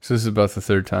So this is about the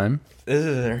third time? This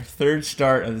is our third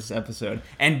start of this episode.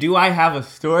 And do I have a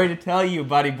story to tell you,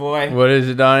 buddy boy? What is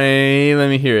it, Donnie? Let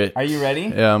me hear it. Are you ready?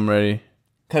 Yeah, I'm ready.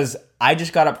 Because I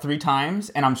just got up 3 times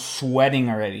and I'm sweating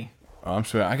already. Oh, I'm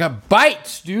sweating. I got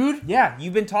bites, dude. Yeah,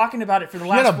 you've been talking about it for the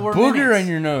You last got a 4 booger minutes. on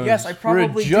your nose. Yes, I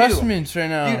probably For adjustments right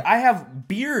now. Dude, I have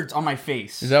beards on my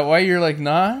face. Is that why you're like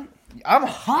not? I'm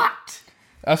hot.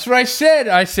 That's what I said.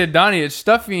 I said, Donnie, it's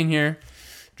stuffy in here.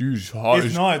 Dude, it's hot.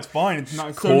 It's not. It's fine. It's not.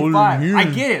 It's cold in 75. here. I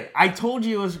get it. I told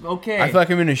you it was okay. I feel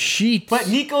like I'm in a sheet. But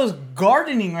Nico's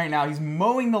gardening right now. He's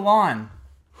mowing the lawn.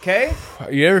 Okay?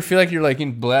 You ever feel like you're like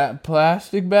in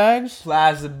plastic bags?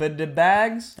 Plastic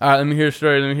bags. All right, let me hear a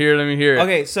story. Let me hear it.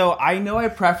 Okay, so I know I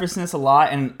preface this a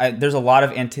lot, and there's a lot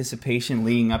of anticipation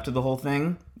leading up to the whole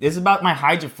thing. It's about my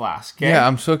Hydro Flask, okay? Yeah,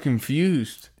 I'm so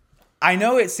confused. I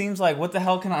know it seems like, what the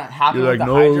hell can happen You're with like,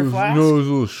 the no, Hydro Flask? those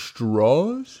little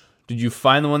straws? Did you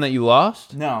find the one that you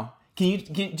lost? No. Can you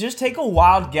just take a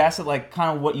wild guess at, like,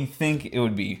 kind of what you think it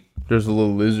would be? There's a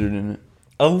little lizard in it.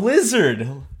 A lizard!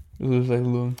 It looks like a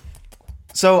little...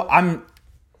 So I'm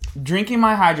drinking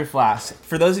my Hydro Flask.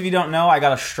 For those of you who don't know, I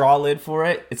got a straw lid for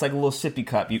it. It's like a little sippy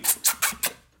cup.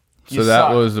 So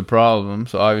that was the problem.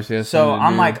 So obviously that's So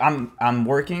I'm like, I'm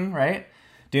working, right?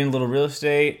 Doing a little real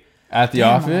estate. At the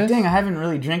Damn, office? Dang, I haven't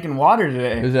really drinking water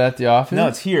today. Is it at the office? No,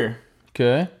 it's here.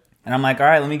 Okay. And I'm like, all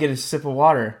right, let me get a sip of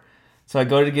water. So I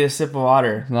go to get a sip of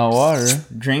water. It's not water.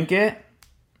 Drink it.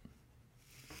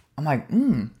 I'm like,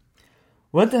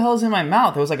 what the hell's in my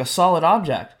mouth? It was like a solid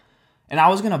object. And I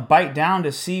was going to bite down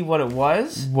to see what it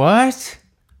was. What?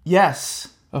 Yes.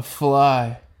 A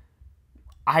fly.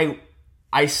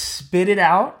 I spit it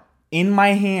out in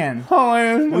my hand. Oh, I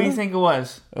don't know. What do you think it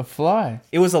was? A fly.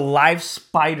 It was a live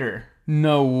spider.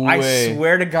 No way. I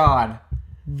swear to God.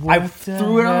 I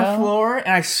threw it on the floor and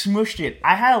I smushed it.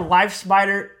 I had a live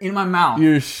spider in my mouth.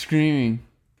 You're screaming.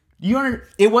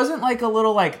 It wasn't like a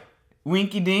little like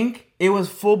winky dink. It was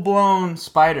full blown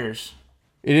spiders.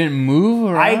 It didn't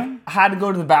move around? I had to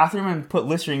go to the bathroom and put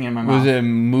Listerine in my mouth. Was it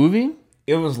moving?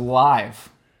 It was live.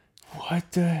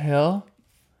 What the hell?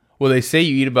 Well, they say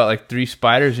you eat about like 3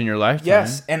 spiders in your lifetime.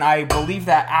 Yes, and I believe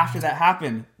that after that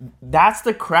happened, that's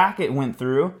the crack it went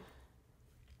through.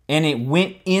 And it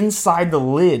went inside the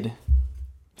lid.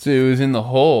 So it was in the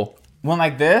hole. Went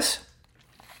like this.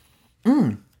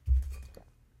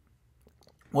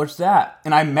 What's that?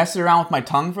 And I messed around with my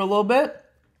tongue for a little bit.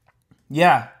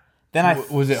 Yeah. Then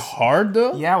Was it hard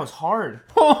though? Yeah, it was hard.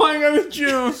 Oh, I got a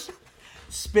juice.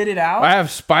 Spit it out. I have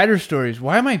spider stories.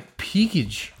 Why am I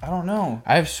peakage? I don't know.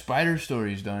 I have spider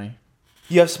stories, Donnie.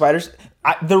 You have spiders?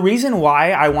 The reason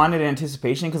why I wanted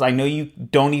anticipation, because I know you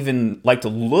don't even like to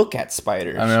look at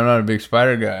spiders. I mean, I'm not a big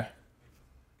spider guy.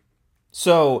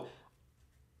 So,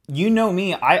 you know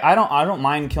me. I don't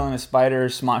mind killing a spider,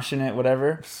 smoshing it,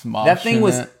 whatever. That thing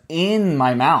was in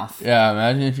my mouth. Yeah,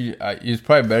 imagine if you... it's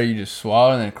probably better you just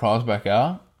swallow and then it crawls back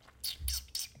out.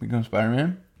 Become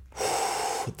Spider-Man.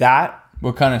 That...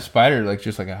 What kind of spider? Like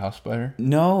just like a house spider?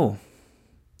 No.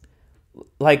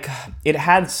 Like, it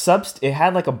had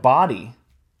like a body.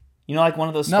 You know, like one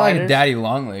of those Not spiders? like a daddy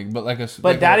long leg, but like a...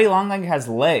 But daddy long leg has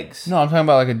legs. No, I'm talking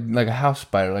about like a house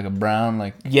spider, like a brown,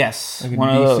 like... Yes. Like a one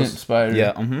of decent those. spider.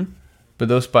 Yeah, But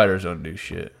those spiders don't do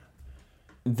shit.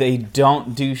 They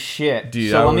don't do shit.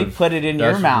 Dude, so let me put it in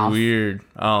your mouth. That's weird.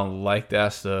 I don't like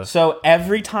that stuff. So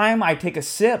every time I take a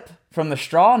sip from the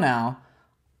straw now...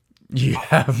 You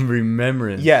have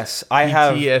remembrance. Yes, I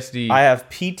PTSD. I have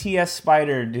PTS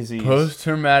spider disease.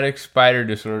 Post-traumatic spider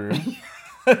disorder.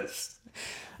 That's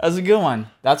a good one.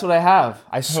 That's what I have.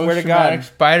 I swear to God. Post-traumatic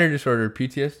spider disorder,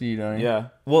 PTSD, don't you? Yeah.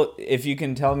 Well, if you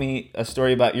can tell me a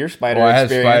story about your spider Well, I had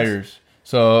experience. spiders.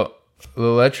 So, the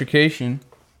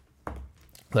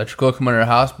electrical come under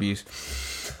house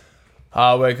beast.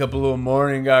 I wake up a little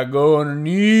morning, gotta go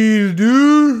underneath,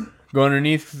 dude. Go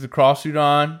underneath with the crawl suit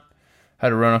on. Had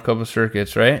to run a couple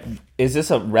circuits, right? Is this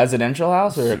a residential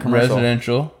house or a commercial?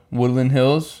 Residential. Woodland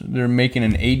Hills. They're making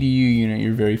an ADU unit.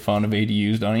 You're very fond of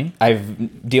ADUs, don't you? I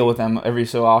deal with them every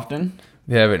so often.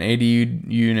 They have an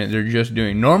ADU unit they're just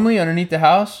doing. Normally, underneath the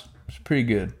house, it's pretty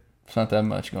good. It's not that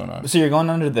much going on. So you're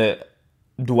going under the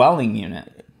dwelling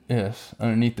unit. Yes,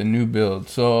 underneath the new build.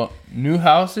 So, new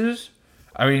houses,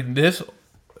 I mean, this,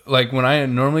 like when I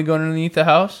normally go underneath the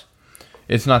house,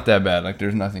 it's not that bad. Like,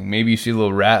 there's nothing. Maybe you see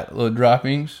little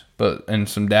droppings, and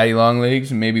some daddy long legs,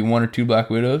 and maybe 1 or 2 black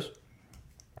widows.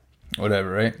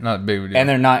 Whatever, right? Not a big deal. And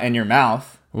they're not in your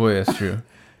mouth. Well, yeah, that's true.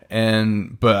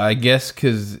 But I guess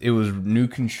because it was new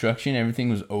construction, everything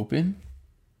was open.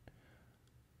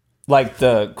 Like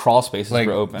the crawl spaces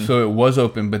were open. So it was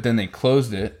open, but then they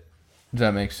closed it. Does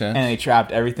that make sense? And they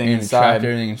trapped everything And inside. trapped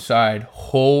everything inside.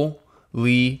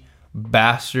 Holy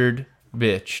bastard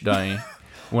bitch, Donnie.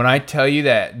 When I tell you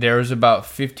that there was about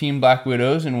 15 Black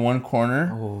Widows in one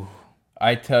corner,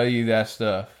 I tell you that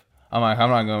stuff. I'm like, I'm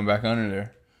not going back under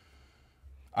there.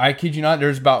 I kid you not,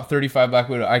 there's about 35 Black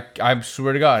Widows. I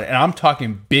swear to God. And I'm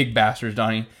talking big bastards,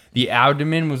 Donnie. The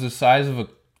abdomen was the size of a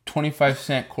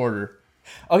 25-cent quarter.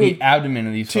 Okay, The abdomen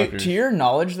of these fuckers. to your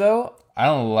knowledge, though, I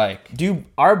don't like.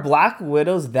 are Black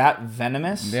Widows that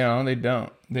venomous? They don't. They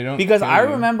don't. Because kill I you.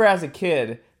 remember as a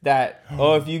kid that,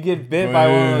 if you get bit by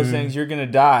one of those things, you're going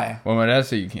to die. Well, my dad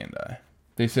said you can't die.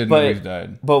 They said But- nobody's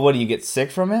died. But what, do you get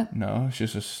sick from it? No, it's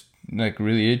just like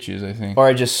really itches, I think. Or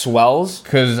it just swells?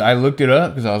 Because I looked it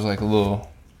up because I was like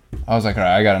all right,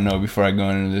 I gotta know before I go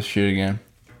into this shit again.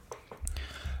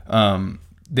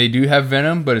 They do have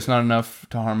venom, but it's not enough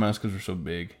to harm us because we're so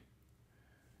big.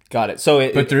 Got it.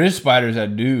 So But there is spiders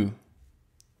that do.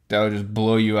 That'll just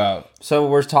blow you out. So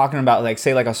we're talking about, like,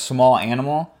 say, like a small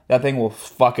animal. That thing will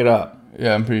fuck it up.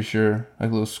 Yeah, I'm pretty sure.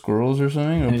 Like little squirrels or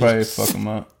something. It'll it probably just- fuck them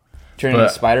up. Turn into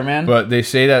Spider-Man. But they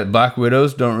say that Black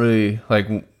Widows don't really, like,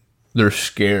 they're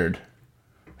scared.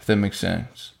 If that makes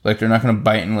sense. Like, they're not going to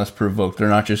bite unless provoked. They're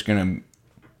not just going to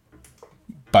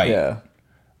bite. Yeah.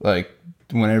 Like,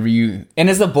 whenever you... And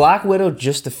is the Black Widow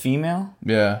just a female?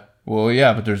 Yeah. Well,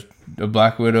 yeah, but there's a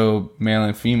Black Widow male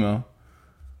and female.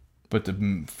 But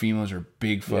the females are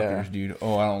big fuckers, Yeah. dude.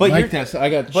 Oh, I don't But like you're- that. So I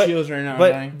got but- chills right now.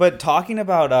 Donnie. But talking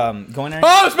about going there,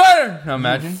 Oh, spider! Now you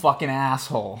imagine. fucking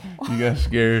asshole. You got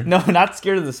scared. No, not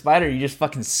scared of the spider. You just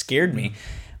fucking scared me.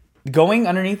 Going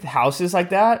underneath houses like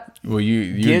that Well,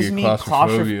 you gives get me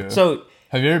claustrophobia. claustrophobia. So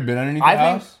Have you ever been underneath the I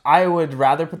think house? I would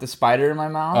rather put the spider in my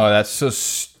mouth Oh, that's so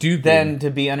stupid. than to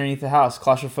be underneath the house.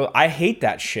 Claustrophobia. I hate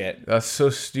that shit. That's so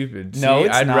stupid. No,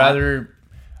 it's I'd not. rather.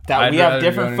 That we I'd have rather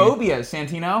different go underneath- phobias,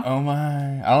 Santino. Oh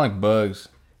my! I don't like bugs.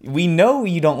 We know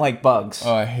you don't like bugs.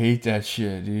 Oh, I hate that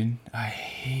shit, dude. I'd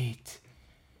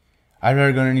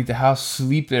rather go underneath the house,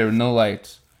 sleep there with no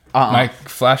lights. My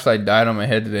flashlight died on my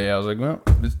head today. I was like, well,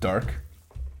 it's dark.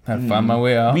 I had to find my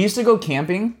way out. We used to go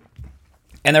camping,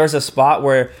 and there was a spot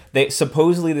where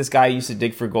supposedly this guy used to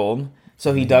dig for gold.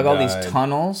 So he dug all these died.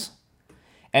 tunnels,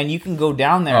 and you can go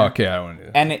down there. Oh, okay, I don't want to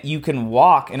do that. And you can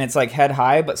walk, and it's like head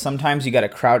high, but sometimes you got to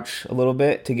crouch a little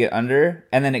bit to get under,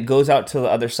 and then it goes out to the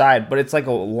other side. But it's like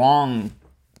a long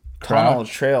tunnel of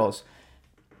Crouch? trails.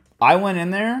 I went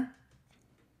in there,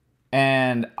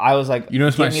 and I was like, You know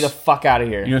what's "Get my me the fuck out of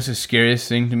here!" You know what's the scariest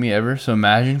thing to me ever? So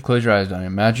imagine, close your eyes, Donnie.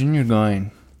 Imagine you're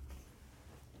going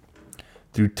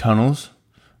through tunnels,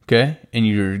 okay? And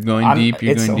you're going deep,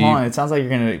 you're going hold deep. on, it sounds like you're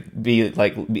gonna be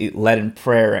led in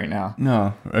prayer right now.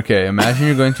 No. Okay, imagine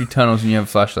you're going through tunnels and you have a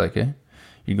flashlight, okay?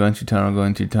 You're going through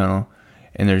tunnel,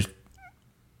 and there's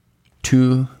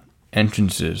 2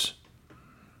 entrances,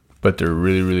 but they're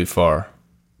really, really far.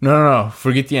 No.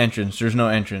 Forget the entrance. There's no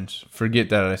entrance. Forget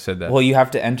that I said that. Well, you have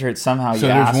to enter it somehow. so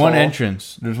you there's one asshole.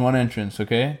 entrance. There's one entrance,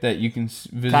 okay? That you can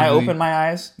visibly... Can I open my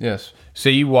eyes? Yes.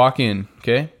 Say you walk in,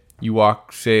 okay? You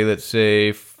walk, let's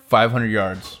say 500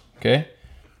 yards, okay?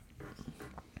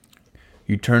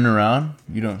 You turn around,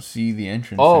 you don't see the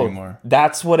entrance anymore.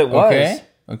 That's what it was.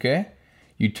 Okay.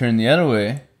 You turn the other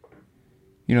way,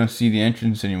 you don't see the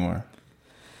entrance anymore.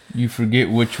 You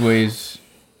forget which way's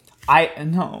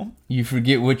No. You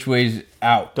forget which way's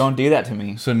out. Don't do that to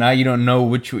me. So now you don't know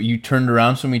which way. You turned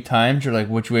around so many times, you're like,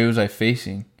 which way was I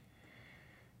facing?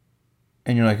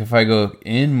 And you're like, if I go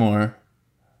in more,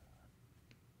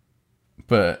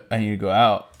 but I need to go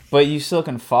out. But you still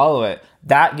can follow it.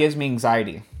 That gives me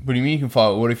anxiety. What do you mean you can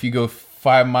follow it? What if you go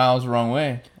 5 miles the wrong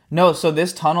way? No, so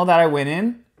this tunnel that I went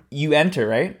in, you enter,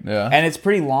 right? Yeah. And it's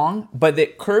pretty long, but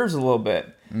it curves a little bit.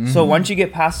 So once you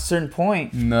get past a certain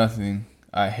point, Nothing.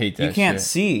 I hate that you can't shit.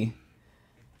 see.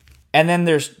 And then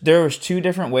there was 2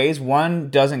 different ways. One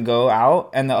doesn't go out,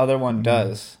 and the other one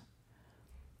does.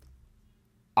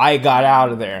 I got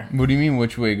out of there. What do you mean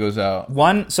which way goes out?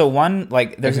 One like there's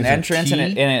Like, an is it entrance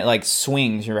and T? it like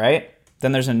swings, right?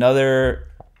 Then there's another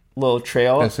little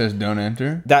trail That says don't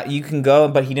enter? that you can go,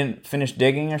 but he didn't finish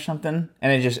digging or something,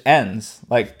 and it just ends.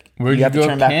 Like Where'd you have you to go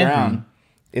turn back camping? around.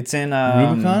 It's in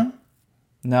Rubicon?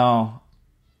 No,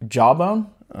 Jawbone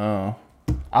Oh.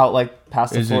 out like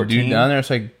past the Is there a 14. dude down there? It's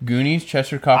like Goonies,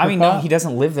 Chester Copperpipe? I mean, no, he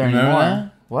doesn't live there Remember anymore.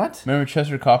 that? What? Remember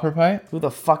Chester Copperpipe? Who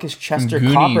the fuck is Chester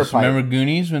Goonies. Copperpipe? Remember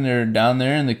Goonies when they're down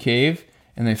there in the cave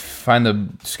and they find the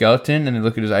skeleton and they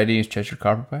look at his ID as Chester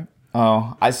Copperpipe?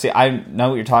 Oh, I see. I know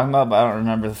what you're talking about, but I don't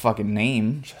remember the fucking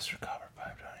name. Chester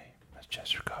Copperpipe, Johnny. That's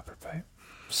Chester Copperpipe.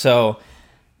 So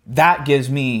that gives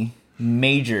me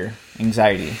major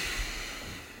anxiety.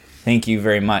 Thank you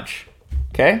very much.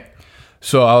 Okay?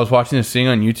 So I was watching this thing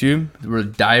on YouTube where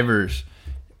divers.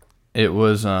 It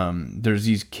was there's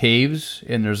these caves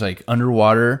and there's like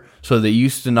underwater. So they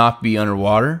used to not be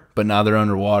underwater, but now they're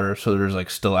underwater. So there's like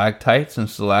stalactites and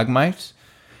stalagmites,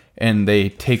 and they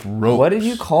take ropes. What did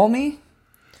you call me?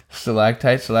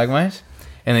 Stalactites, stalagmites,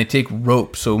 and they take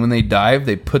ropes. So when they dive,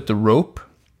 they put the rope.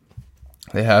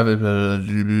 They have it,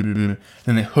 and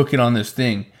they hook it on this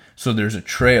thing. So there's a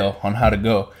trail on how to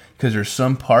go because there's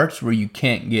some parts where you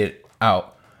can't get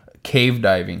out. Cave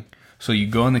diving. So you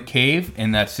go in the cave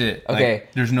and that's it. Okay.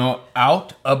 Like, there's no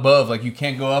out above. Like you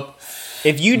can't go up.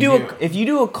 If you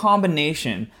do a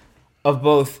combination of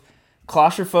both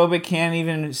claustrophobic, can't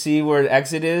even see where the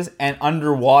exit is, and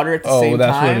underwater at the same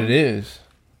that's time, what it is.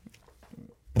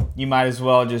 you might as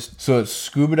well just So it's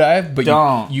scuba dive, but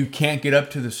Don't. you can't get up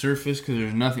to the surface because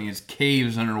there's nothing. It's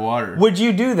caves underwater. Would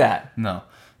you do that? No,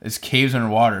 it's caves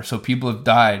underwater. So people have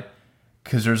died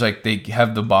because there's like they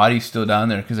have the bodies still down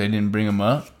there because they didn't bring them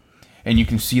up, and you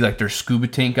can see like their scuba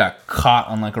tank got caught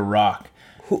on like a rock,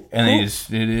 Who's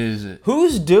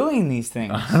doing these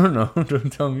things? I don't know.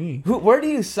 Don't tell me. Where do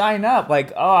you sign up?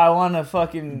 Like, oh, I want to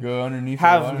fucking Go underneath.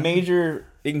 have major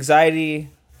anxiety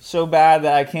so bad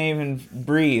that I can't even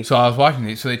breathe. So I was watching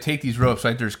these. So they take these ropes.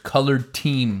 Like there's colored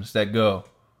teams that go.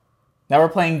 Now we're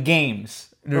playing games.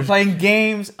 We're playing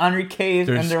games under caves,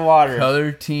 There's underwater.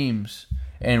 colored teams,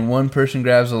 and one person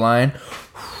grabs the line.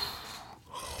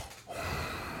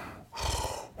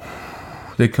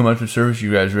 They come up to the surface.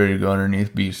 You guys ready to go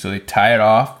underneath beach? So they tie it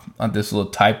off on this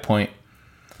little tie point,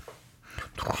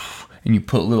 and you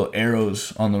put little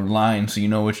arrows on the line so you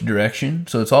know which direction.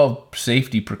 So it's all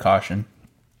safety precaution.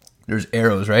 There's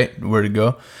arrows, right? Where to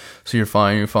go. So you're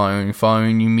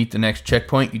following. You meet the next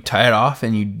checkpoint. You tie it off,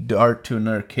 and you dart to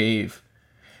another cave,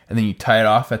 and then you tie it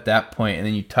off at that point, and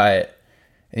then you tie it,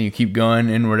 and you keep going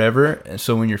and whatever. And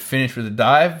so when you're finished with the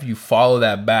dive, you follow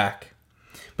that back.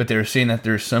 But they were saying that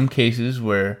there's some cases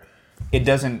where it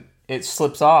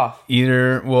slips off.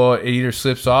 it either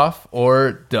slips off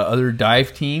or the other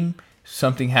dive team,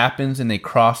 something happens and they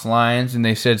cross lines and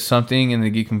they said something and they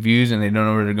get confused and they don't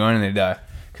know where they're going and they die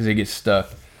because they get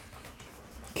stuck.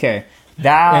 Okay.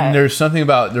 And there's something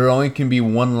about there only can be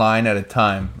one line at a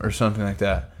time or something like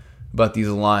that about these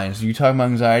lines. You talking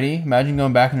about anxiety? Imagine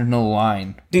going back and there's no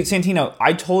line. Dude, Santino,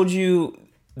 I told you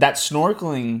that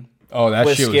snorkeling That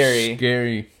was shit scary. was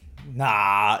scary.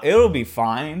 Nah, it'll be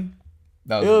fine.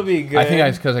 It'll be good. I think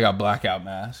it's because I got blackout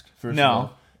mask.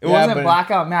 No. It wasn't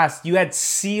blackout mask. You had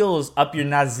seals up your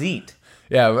nazit.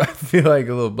 Yeah, but I feel like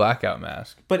a little blackout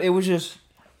mask. But it was just...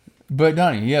 But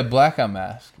Donnie, you had blackout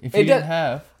mask. If you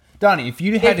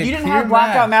didn't have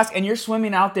blackout mask and you're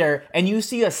swimming out there and you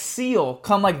see a seal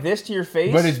come like this to your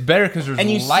face... But it's better because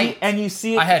there's light. You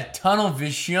see it... I had tunnel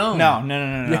vision. No.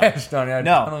 Yes, Donnie, I had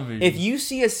tunnel vision. If you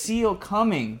see a seal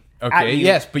coming... Okay,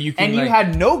 yes, but you can... And you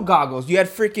had no goggles. You had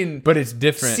freaking... But it's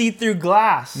different. See-through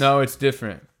glass. No, it's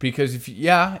different. Because if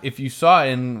you saw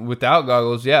it and without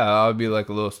goggles, I would be like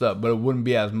a little stuck. But it wouldn't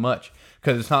be as much.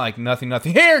 Because it's not like nothing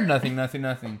here, nothing. You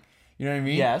know what I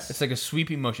mean? Yes. It's like a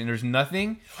sweeping motion. There's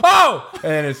nothing. Oh! And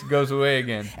then it goes away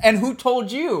again. And who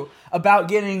told you about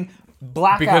getting...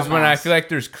 blackout because when mask? I feel like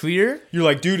there's clear, you're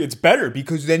like, dude, it's better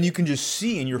because then you can just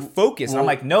see and you're focused. I'm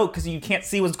like, no, because you can't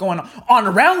see what's going on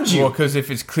around you. Well, because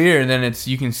if it's clear, then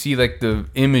you can see like the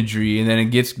imagery, and then it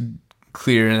gets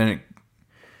clear, and then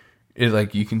it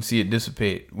like you can see it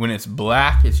dissipate. When it's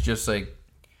black, it's just like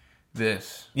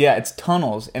this. Yeah, it's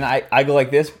tunnels, and I go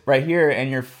like this right here, and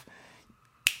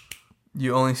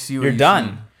you only see what you're done.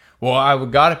 See. Well, I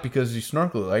got it because you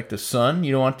snorkel like the sun.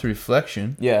 You don't want the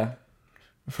reflection. Yeah.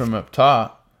 From up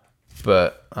top,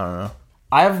 but I don't know.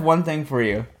 I have one thing for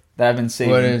you that I've been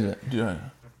saving. What is it? Yeah.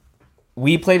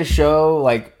 We played a show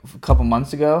like a couple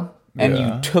months ago, and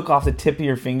you took off the tip of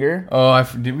your finger. Oh,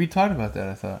 did we talk about that?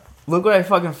 I thought. Look what I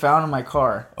fucking found in my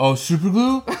car. Oh, super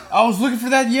glue? I was looking for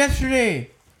that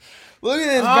yesterday. Look at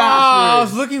this bastard. I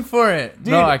was looking for it.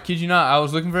 Dude. No, I kid you not. I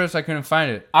was looking for it, so I couldn't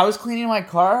find it. I was cleaning my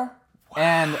car.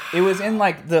 And it was in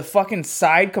like the fucking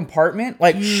side compartment,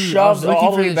 like shoved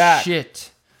all the way back.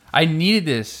 Shit, I needed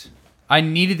this. I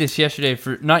needed this yesterday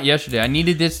not yesterday. I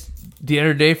needed this the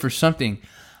other day for something.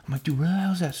 I'm like, dude, where the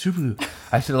hell is that super glue?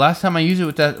 I said the last time I used it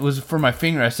with that was for my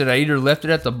finger. I said I either left it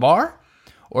at the bar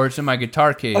or it's in my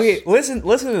guitar case. Okay, listen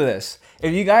to this.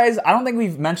 If you guys, I don't think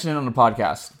we've mentioned it on the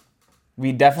podcast.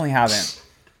 We definitely haven't.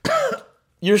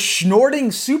 You're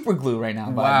snorting super glue right now,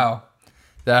 bud. Wow,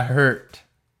 that hurt.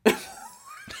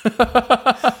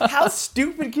 How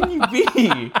stupid can you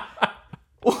be?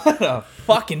 What a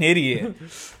fucking idiot.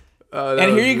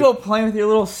 And here you go playing with your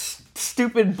little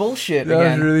stupid bullshit That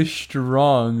again. was really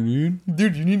strong, dude.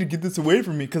 Dude, you need to get this away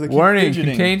from me because I keep Warning,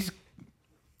 fidgeting. contains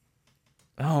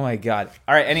Oh my god.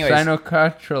 All right, anyways.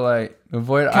 cyanocotrolite.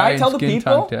 Avoid Can eye I and tell the skin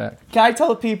people? contact. Can I tell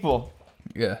the people?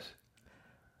 Yes.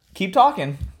 Keep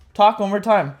talking. Talk one more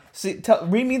time. See,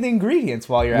 read me the ingredients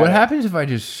while you're What at happens if I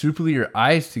just super glue your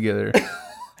eyes together? it.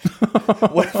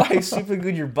 What if I super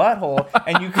glued your butthole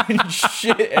and you couldn't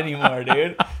shit anymore,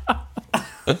 dude?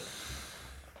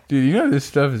 Dude, you know this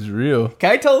stuff is real.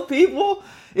 Can I tell the people?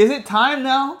 Is it time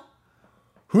now?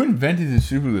 Who invented the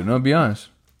super glue? No, be honest.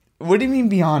 What do you mean,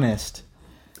 be honest?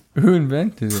 Who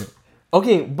invented it?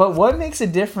 Okay, but what makes a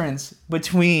difference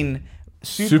between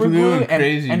super glue glue and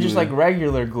crazy and just glue. like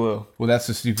regular glue? Well, that's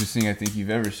the stupidest thing I think you've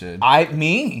ever said.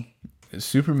 Me? It's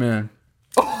Superman.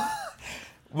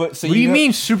 What, so What do you have-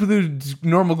 mean super glue is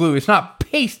normal glue? It's not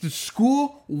paste. It's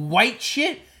school white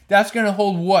shit. That's gonna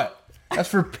hold what? That's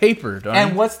for paper, Donnie.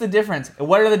 And what's the difference?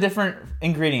 What are the different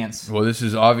ingredients? Well, this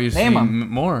is obviously Name 'em.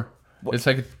 more. It's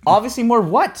like, Obviously more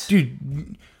what?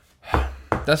 dude,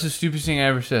 that's the stupidest thing I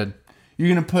ever said. You're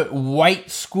gonna put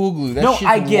white school glue. That No, shit's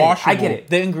I get washable. it. I get it.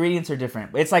 The ingredients are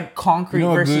different. It's like concrete You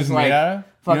know what versus glue's like made out of?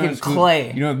 fucking what glue-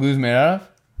 clay. You know what glue's made out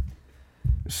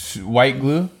of? White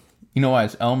glue. You know why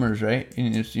it's Elmer's, right?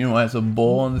 And you know why it's a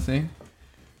bowl on the thing?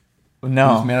 It's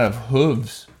No. made out of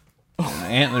hooves and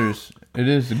antlers. It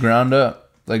is the ground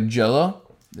up, like Jello.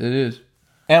 It is.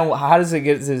 And how does it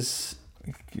get this?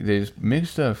 They just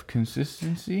mix stuff.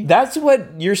 Consistency. That's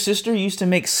what your sister used to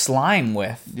make slime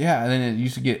with. Yeah, and then it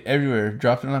used to get everywhere.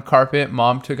 Dropped it on the carpet.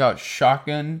 Mom took out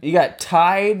shotgun. You got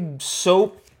Tide,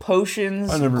 soap,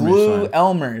 potions, I never made glue, slime.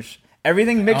 Elmer's.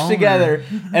 Everything mixed Elmer. together.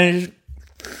 And it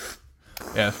just,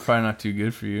 Yeah, it's probably not too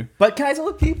good for you. but can I tell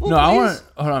the people? No, please? I want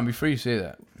to hold on before you say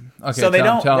that. Okay, So they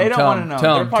don't want to know.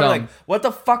 Tell They're him, probably tell like, him. what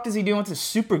the fuck is he doing with the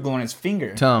super glue on his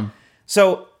finger? Tell him.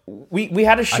 So we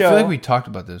had a show. I feel like we talked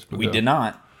about this. But we go. did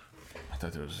not. I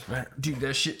thought there was better. Dude,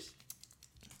 that shit.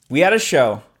 We had a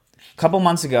show a couple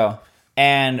months ago,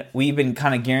 and we've been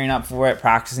kind of gearing up for it,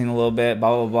 practicing a little bit,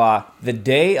 blah, blah, blah. The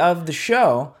day of the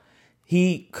show,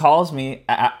 he calls me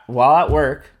while at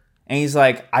work, and he's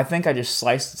like, I think I just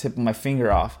sliced the tip of my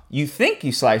finger off. You think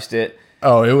you sliced it.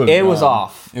 Oh, it was. It was gone.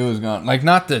 off. It was gone. Like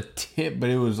not the tip, but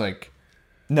it was like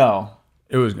No.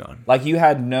 it was gone. Like you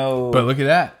had no... But look at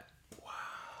that.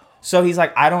 So he's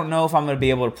like, I don't know if I'm going to be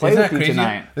able to play Isn't with that you crazy?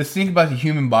 tonight. Let's think about the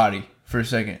human body for a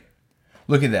second.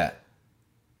 Look at that.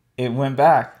 It went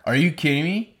back. Are you kidding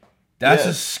me? That's Yeah.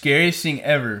 the scariest thing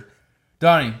ever.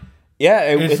 Donnie, Yeah,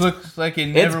 it looks like it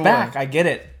never it's back. was. I get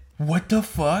it. What the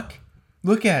fuck?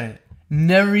 Look at it.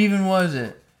 Never even was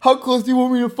it. How close do you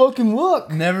want me to fucking look?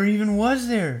 Never even was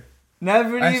there.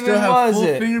 Never I even still have was full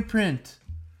it. fingerprint.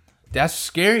 That's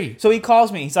scary. So he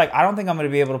calls me. He's like, I don't think I'm going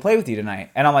to be able to play with you tonight.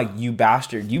 And I'm like, you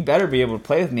bastard. You better be able to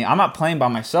play with me. I'm not playing by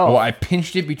myself. Well, I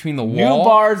pinched it between the New wall.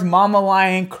 Bars, Mama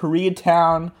Lion,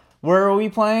 Koreatown. Where are we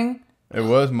playing? It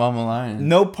was Mama Lion.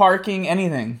 No parking,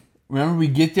 anything. Remember, we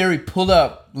get there, we pulled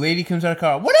up. Lady comes out of the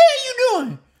car. What are you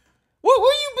doing? Where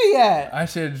you be at? I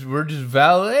said, we're just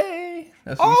valet.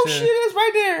 That's what Oh, he said. shit, it's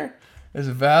right there. It's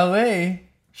a valet.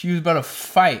 She was about to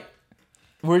fight.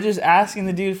 We're just asking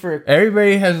the dude for...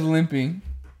 Everybody has limping.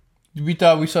 We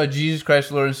thought we saw Jesus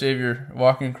Christ, Lord and Savior,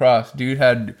 walking across. Dude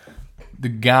had the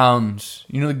gowns.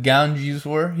 You know the gown Jesus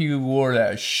wore? He wore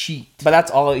that, a sheet. But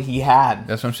that's all he had.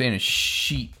 That's what I'm saying, a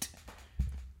sheet.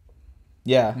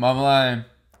 Yeah. Mama Lion.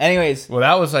 Anyways, Well,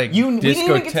 that was like we didn't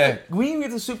even get discotheque. to, we didn't even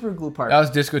get the super glue part. That was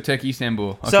discotheque Istanbul.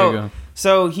 Okay, So, go.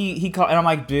 so he called, and I'm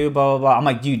like, dude, blah, blah, blah. I'm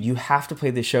like, dude, you have to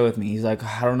play this show with me. He's like,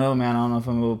 I don't know, man. I don't know if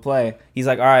I'm able to play. He's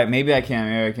like, all right, maybe I can,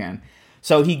 maybe I can.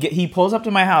 So he pulls up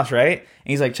to my house, right? And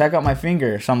he's like, check out my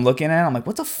finger. So I'm looking at it. I'm like,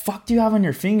 what the fuck do you have on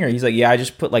your finger? He's like, yeah, I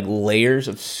just put like layers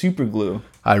of super glue.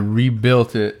 I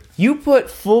rebuilt it. You put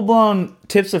full-blown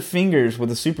tips of fingers with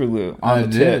the super glue on I the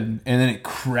did. tip. And then it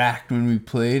cracked when we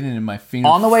played, and then my finger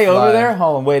On the way over flied. there,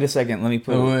 hold on, wait a second. Let me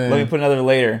put Oh, yeah. let me put another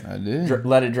layer. I did.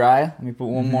 Let it dry. Let me put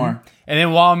one more. And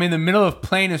then while I'm in the middle of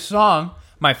playing a song,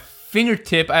 my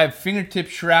fingertip, I have fingertip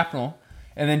shrapnel.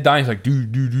 And then Donnie's like,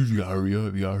 dude, you gotta hurry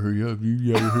up, dude,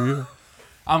 you gotta hurry up.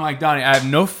 I'm like, Donnie, I have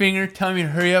no finger telling me to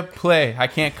hurry up, play. I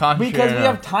can't concentrate. Because we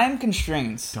enough." have time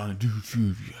constraints. Donnie, dude,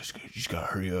 you just gotta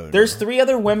hurry up. There's 3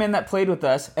 other women that played with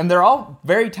us, and they're all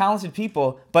very talented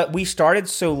people, but we started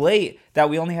so late that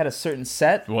we only had a certain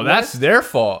set. Well, that's their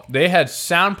fault. They had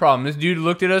sound problems. This dude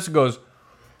looked at us and goes,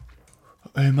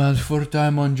 hey, man, it's 4th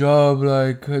time on job.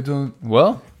 Like, I don't...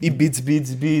 Well, He beats.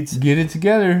 get it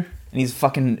together. And he's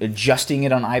fucking adjusting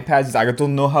it on iPads. He's like, I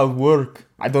don't know how it work.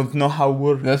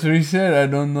 That's what he said. I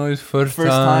don't know his first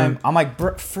time. I'm like,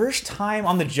 bro, first time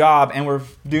on the job, and we're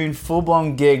doing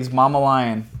full-blown gigs, Mama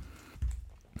Lion.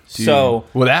 Dude. So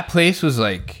well, that place was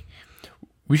like.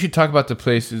 We should talk about the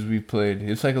places we played.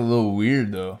 It's like a little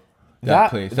weird though. That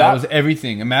place. That was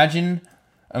everything. Imagine.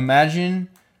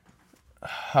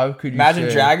 How could you Imagine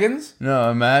say? dragons? No,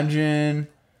 imagine.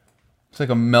 It's like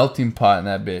a melting pot in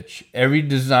that bitch. Every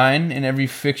design and every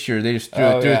fixture, they just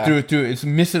threw it. It's a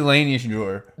miscellaneous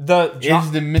drawer. It's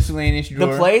the miscellaneous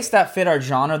drawer. The place that fit our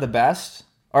genre the best,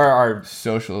 or our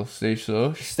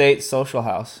state social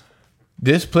house.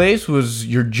 This place was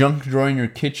your junk drawer in your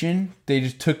kitchen. They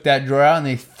just took that drawer out and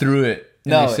they threw it.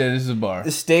 And they said, this is a bar.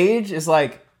 The stage is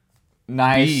like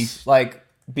nice, Beast. like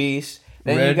beast.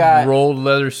 Then Red you got rolled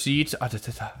leather seats.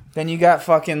 Then you got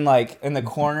fucking like in the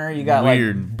corner. You got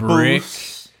weird like brick.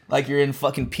 booths, like you're in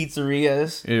fucking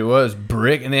pizzerias. It was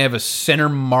brick, and they have a center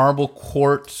marble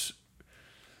quartz.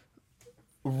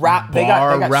 They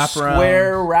got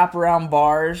square wraparound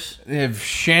bars. They have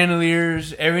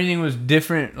chandeliers. Everything was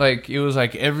different. Like it was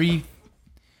like every.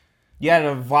 You had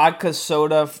a vodka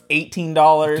soda,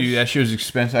 $18. Dude, that shit was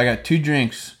expensive. I got 2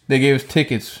 drinks. They gave us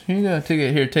tickets. Here you go,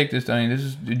 ticket. Here, take this, Donnie. This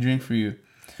is a drink for you.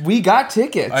 We got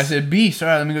tickets. I said, Beast, all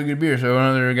right, let me go get a beer. So I went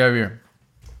over there and got a beer.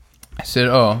 I said,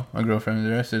 oh, my girlfriend was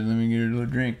there. I said, let me get her a little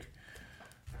drink.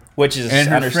 Which is and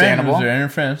her understandable. Friend was there, and her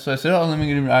friend. So I said, oh, let me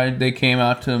get a They came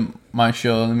out to my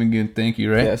show. Let me get thank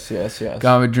you, right? Yes. Got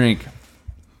them a drink.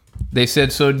 They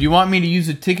said, so do you want me to use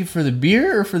the ticket for the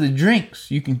beer or for the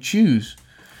drinks? You can choose.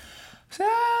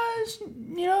 I said,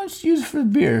 just use it for the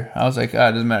beer. I was like, it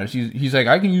doesn't matter. He's like,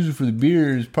 I can use it for the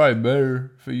beer. It's probably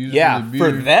better if I use it for the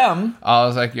beer. For them. I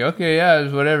was like, okay, yeah,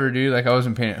 it's whatever, dude. Like, I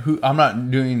wasn't paying. I'm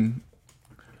not doing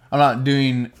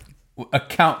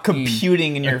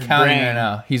computing in your brain right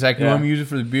now. He's like, you want me to use it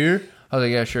for the beer? I was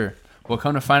like, yeah, sure. Well,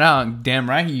 come to find out, damn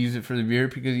right he used it for the beer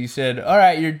because he said, all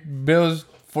right, your bill's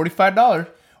 $45.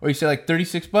 Or he said like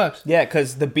 $36. Yeah,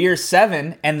 because the beer's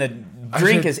 $7 and the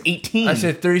drink is $18. I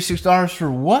said $36 for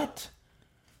what?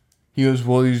 He goes,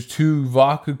 well, these 2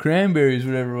 vodka cranberries,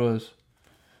 whatever it was.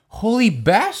 Holy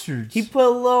bastards! He got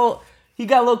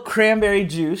a little cranberry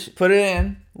juice, put it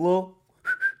in,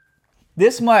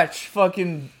 this much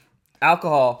fucking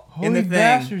alcohol in the Holy thing.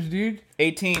 bastards, dude!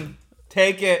 18.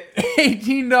 Take it.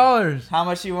 $18. How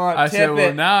much you want? I tip said, well,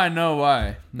 it. now I know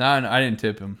why. Now I didn't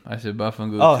tip him. I said,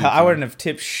 Buffalo. Oh, I wouldn't have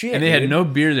tipped shit. And they had no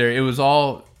beer there. It was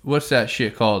all, what's that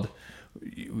shit called?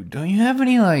 Don't you have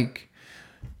any, like,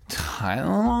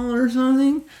 Tylenol or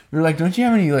something? They're like, don't you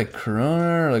have any, like,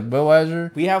 Corona or, like,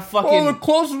 Budweiser? We have fucking... Well, the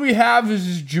closest we have is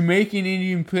this Jamaican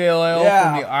Indian Pale Ale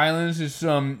from the islands. It's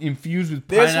infused with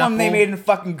pineapple. This one they made in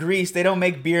fucking Greece. They don't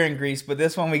make beer in Greece, but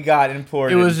this one we got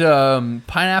imported. It was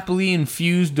pineapple-y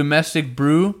infused domestic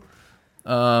brew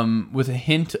with a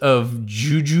hint of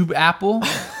jujube apple.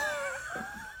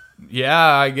 Yeah,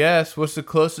 I guess. What's the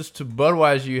closest to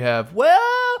Budweiser you have? Well,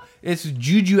 it's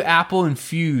juju apple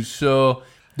infused, so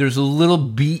there's a little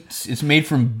beets. It's made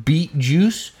from beet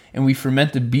juice, and we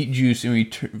ferment the beet juice,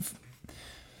 and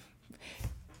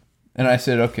and I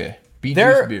said, okay, beet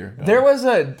juice beer. There was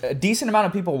a decent amount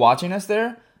of people watching us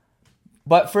there,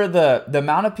 but for the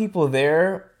amount of people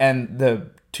there and the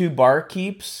 2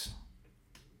 barkeeps,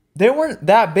 they weren't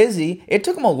that busy. It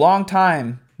took them a long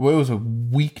time. Well, it was a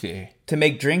weekday. To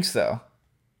make drinks, though.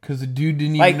 Because the dude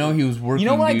didn't even know he was working,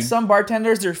 like, some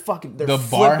bartenders, they're flipping,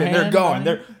 they're going.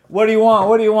 They're, what do you want?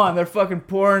 What do you want? They're fucking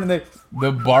pouring. The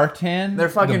bartend? They're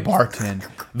fucking...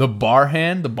 The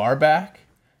barback,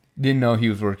 didn't know he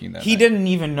was working that night. He didn't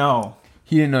even know.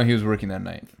 He didn't know he was working that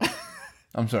night.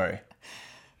 I'm sorry.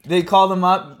 They called him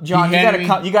up. John,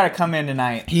 you gotta come in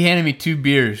tonight. He handed me 2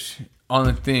 beers on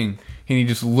the thing, and he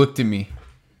just looked at me.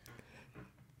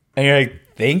 And you're like,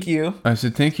 thank you. I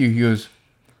said, thank you. He goes,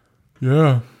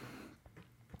 yeah.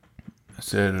 I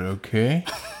said, okay.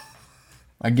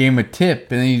 I gave him a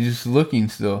tip, and then he's just looking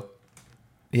still.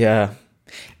 Yeah.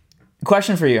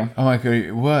 Question for you. I'm like,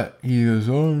 what? He goes,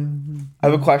 oh. I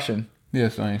have a question.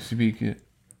 Yes, I speak it.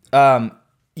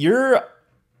 Your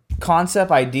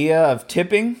concept idea of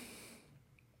tipping,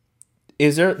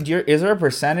 is there a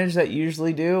percentage that you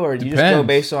usually do, or do you just go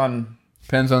based on...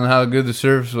 Depends on how good the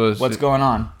service was. What's going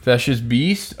on? If that's just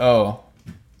beast, oh,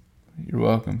 you're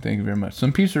welcome. Thank you very much.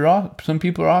 Some people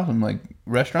are awesome. Like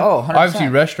restaurants. Oh, 100%. Obviously,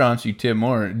 restaurants you tip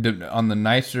more. On the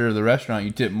nicer the restaurant,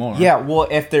 you tip more. Yeah, well,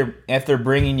 if they're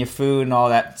bringing you food and all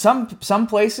that, some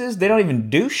places they don't even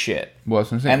do shit. Well,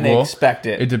 that's what I'm saying. And they expect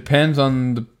it. It depends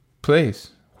on the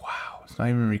place. Wow, it's not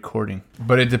even recording.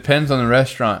 But it depends on the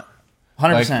restaurant.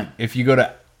 100%. Like, if you go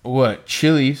to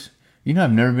Chili's,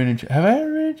 I've never been in. Have I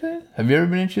ever been in Chili's? Have you ever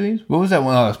been in Chili's? What was that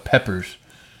one? Oh, it was Peppers.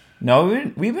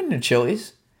 No, we've been to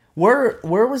Chili's. Where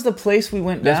was the place we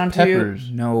went down Peppers.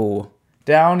 to? No,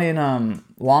 down in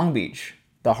Long Beach,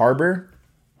 the harbor.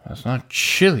 That's not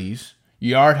Chili's.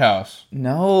 Yard House.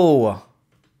 No.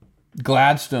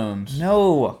 Gladstone's.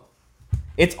 No.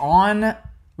 It's on.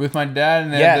 With my dad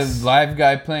and the live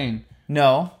guy playing.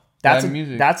 No. That's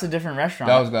music. That's a different restaurant.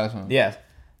 That was Gladstone. Yes.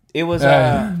 It was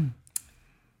I'm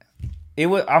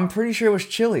pretty sure it was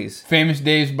Chili's. Famous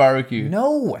Dave's Barbecue.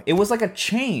 No, it was like a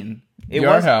chain.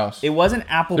 Yard House. It wasn't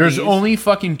Applebee's. There's only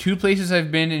fucking 2 places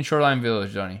I've been in Shoreline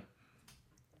Village, Johnny.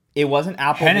 It wasn't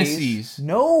Applebee's. Hennessy's.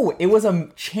 No, it was a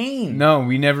chain. No,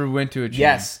 we never went to a chain.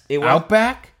 Yes, it was.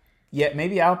 Outback? Yeah,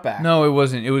 maybe Outback. No, it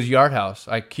wasn't. It was Yard House.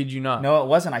 I kid you not. No, it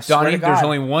wasn't. I swear Donnie, to God. there's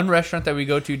only one restaurant that we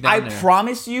go to down there. I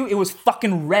promise you, it was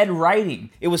fucking red writing.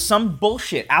 It was some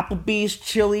bullshit. Applebee's,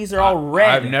 Chili's, they're all red.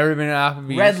 I've never been to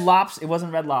Applebee's. Red Lobster. It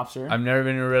wasn't Red Lobster. I've never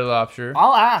been to Red Lobster.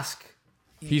 I'll ask.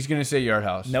 He's going to say Yard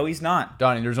House. No, he's not.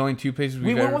 Donnie, there's only 2 places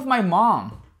We went with my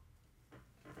mom.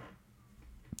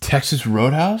 Texas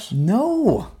Roadhouse?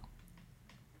 No.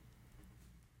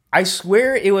 I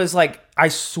swear it was like, I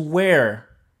swear.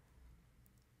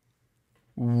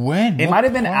 When? It What might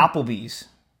have been part? Applebee's.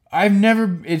 I've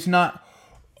never, it's not.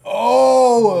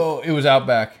 Oh, it was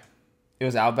Outback. It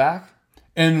was Outback?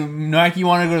 And Nike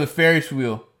wanted to go to the Ferris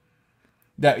wheel.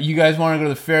 That you guys want to go to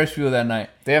the Ferris wheel that night.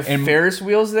 They have Ferris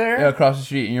wheels there? Yeah, across the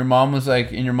street. And your mom was like,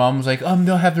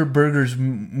 they'll have their burgers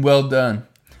well done.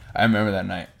 I remember that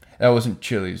night. That wasn't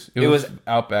Chili's. It was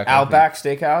Outback. Outback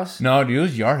Steakhouse? No, dude, it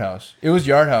was Yard House. It was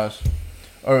Yard House.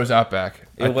 Or it was Outback.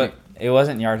 It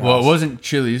wasn't Yard House. Well, it wasn't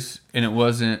Chili's and it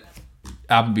wasn't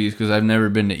Applebee's because I've never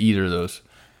been to either of those.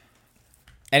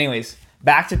 Anyways,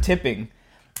 back to tipping.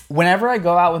 Whenever I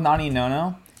go out with Nani and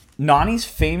Nono, Nani's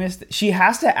famous. She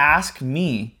has to ask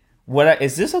me,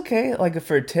 is this okay, like,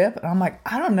 for a tip? And I'm like,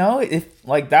 I don't know. If,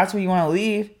 like, that's what you want to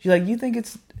leave. She's like, you think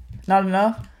it's not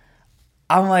enough?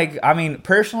 I'm like, I mean,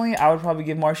 personally, I would probably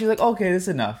give more. She's like, okay, this is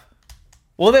enough.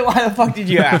 Well, then why the fuck did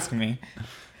you ask me?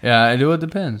 Yeah, it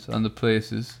depends on the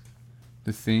places,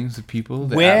 the things, the people,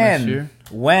 the atmosphere.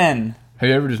 When? Have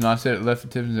you ever just not left the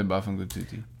tips and said Buffalo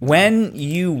Tutti? When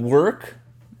you work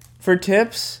for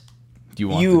tips,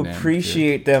 you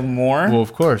appreciate them more. Well,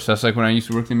 of course. That's like when I used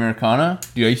to work the Americana.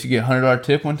 Dude, I used to get $100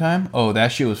 tip one time. Oh, that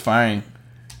shit was firing. Have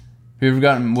you ever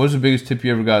gotten? What was the biggest tip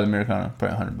you ever got at the Americana?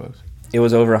 Probably $100. It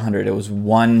was over 100. It was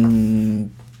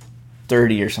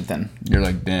 130 or something. You're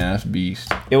like, damn, that's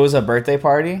beast. It was a birthday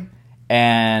party,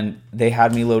 and they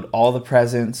had me load all the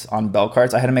presents on bell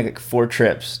carts. I had to make like 4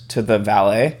 trips to the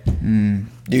valet.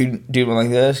 Dude went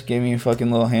like this, gave me a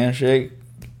fucking little handshake,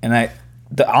 and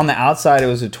on the outside it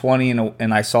was a 20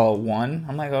 and I saw a 1.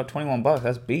 I'm like, oh, $21.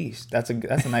 That's beast. That's a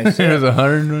nice tip. It was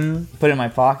 121. Put it in my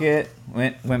pocket.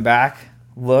 Went back.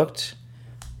 Looked.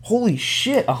 Holy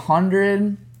shit!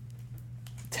 100.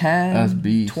 10, that's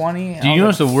beast. 20. Do you know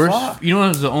what's the worst? Fuck. You know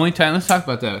what's the only time? Let's talk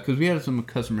about that because we had some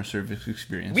customer service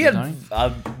experience. We had I'm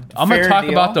gonna talk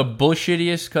about the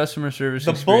bullshittiest customer service.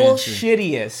 The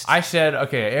bullshittiest. I said,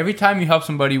 okay, every time you help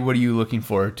somebody, what are you looking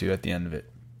forward to at the end of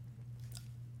it?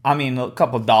 I mean, a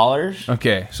couple dollars.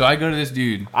 Okay, so I go to this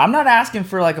dude. I'm not asking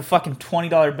for like a fucking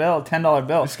 $20 bill, $10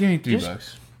 bill. Just give me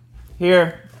 $3.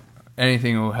 Here.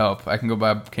 Anything will help. I can go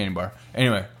buy a candy bar.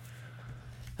 Anyway.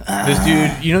 This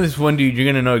dude, you know this one dude, you're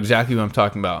going to know exactly what I'm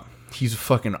talking about. He's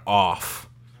fucking off.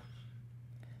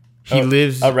 He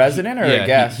lives... A resident or a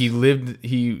guest? He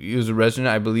was a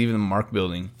resident, I believe, in the Mark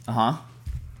building. Uh-huh.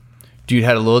 Dude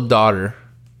had a little daughter,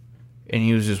 and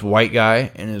he was this white guy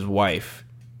and his wife.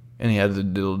 And he had the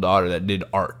little daughter that did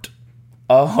art.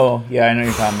 Oh, yeah, I know what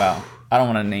you're talking about. I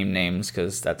don't want to name names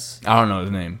because that's... I don't know his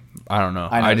name. I don't know.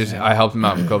 I helped him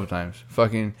out a couple times.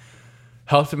 Fucking...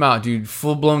 Helped him out, dude.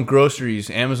 Full-blown groceries,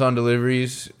 Amazon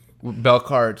deliveries, bell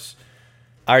carts.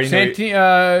 Concierge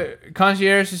to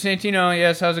Santino.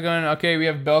 Yes, how's it going? Okay, we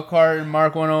have bell cart and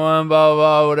Mark 101, blah, blah,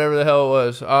 blah, whatever the hell it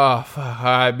was. Oh, fuck. All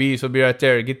right, beast. We'll be right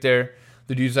there. Get there.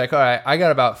 The dude's like, all right, I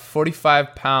got about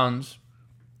 45 pounds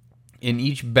in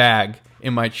each bag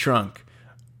in my trunk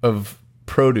of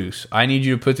produce. I need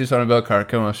you to put this on a bell cart.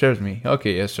 Come upstairs with me.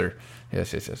 Okay, yes, sir.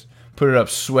 Yes. Put it up,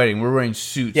 sweating. We're wearing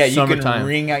suits. Yeah, you summertime. can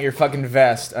wring out your fucking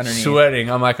vest underneath.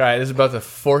 Sweating. I'm like, all right, this is about the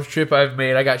 4th trip I've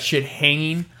made. I got shit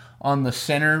hanging on the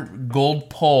center gold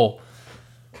pole.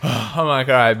 I'm like,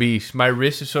 all right, beast. My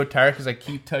wrist is so tired because I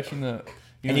keep touching the...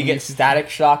 And you get static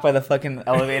shock by the fucking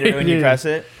elevator when you press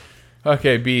it.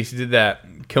 Okay, beast, did that.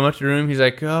 Come up to the room. He's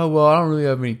like, oh, well, I don't really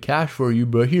have any cash for you,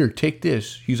 but here, take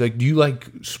this. He's like, do you like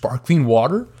sparkling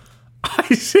water?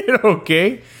 I said,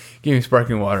 okay. Give me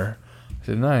sparkling water. I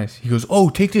said, nice. He goes,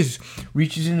 oh, take this.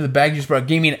 Reaches into the bag just brought.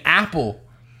 Gave me an apple.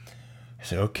 I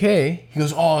said, okay. He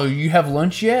goes, oh, you have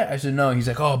lunch yet? I said, no. He's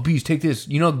like, oh, beast, take this.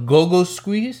 You know Go-Go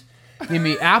Squeeze? Give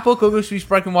me apple, Go-Go Squeeze,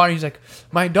 sparkling water. He's like,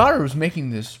 my daughter was making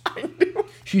this.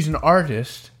 She's an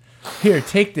artist. Here,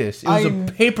 take this. It was a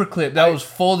paperclip that was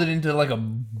folded into like a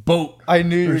boat. I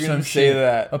knew you or were going some to say shit.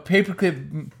 that. A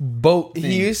paperclip boat thing.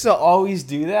 He used to always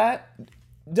do that.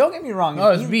 Don't get me wrong.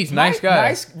 Oh, it's Beast. Nice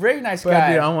guy. Very nice But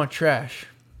guy. dude, I want trash.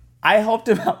 I helped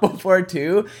him out before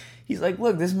too. He's like,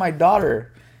 look, this is my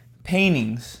daughter.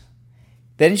 Paintings.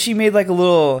 Then she made like a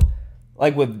little,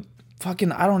 like with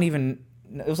fucking, I don't even,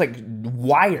 it was like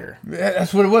wire. Yeah,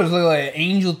 that's what it was. It was like an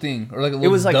angel thing. Or like a little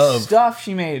It was like dove. stuff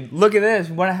she made. Look at this.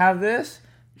 You want to have this?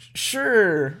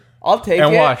 Sure. I'll take it.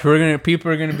 And watch,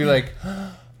 people are gonna be like,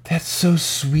 that's so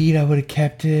sweet, I would have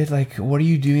kept it. Like, what are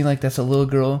you doing? Like, that's a little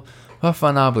girl. Well,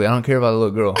 finobly, I don't care about a little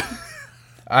girl.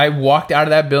 I walked out of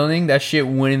that building, that shit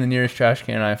went in the nearest trash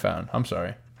can I found. I'm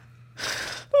sorry.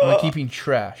 I'm not keeping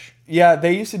trash. Yeah,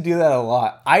 they used to do that a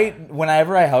lot.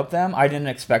 Whenever I helped them, I didn't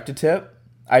expect a tip.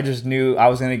 I just knew I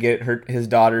was gonna get his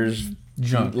daughter's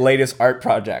Junk. latest art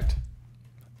project.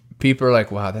 People are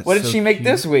like, wow, that's What did so she make cute.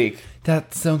 this week?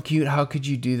 That's so cute. How could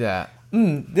you do that?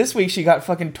 This week she got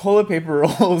fucking toilet paper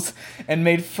rolls and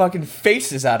made fucking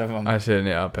faces out of them. I said,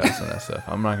 yeah, I'll pass on that stuff.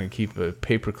 I'm not going to keep a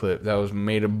paperclip that was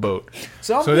made of boat.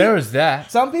 Some So there was that.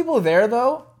 Some people there,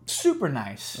 though, super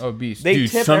nice. Oh, beast. They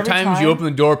Dude, tip every sometimes time. you open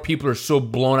the door, people are so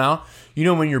blown out. You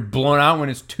know when you're blown out when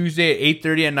it's Tuesday at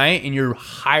 8:30 at night and you're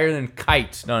higher than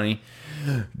kites, Donnie.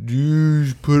 Dude,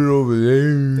 just put it over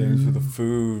there. Thanks for the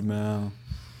food, man.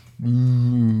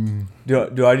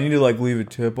 Do I need to like leave a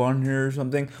tip on here or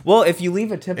something? Well, if you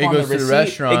leave a tip on the goes to the receipt,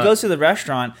 restaurant. it goes to the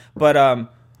restaurant. But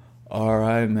all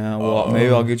right, man. Well,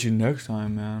 maybe I'll get you next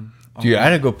time, man. Dude, I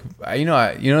had to go. You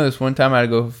know, this one time I had to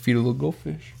go feed a little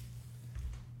goldfish.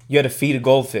 You had to feed a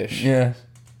goldfish. Yeah.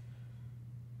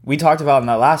 We talked about in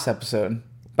that last episode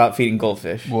about feeding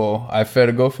goldfish. Well, I fed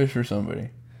a goldfish for somebody,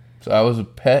 so I was a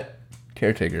pet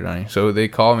caretaker, Donnie. So they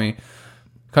call me,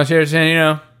 concierge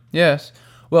Santino. Yes.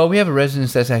 Well, we have a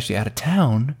residence that's actually out of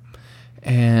town,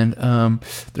 and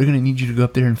they're going to need you to go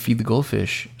up there and feed the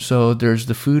goldfish. So there's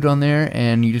the food on there,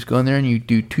 and you just go in there and you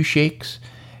do 2 shakes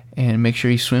and make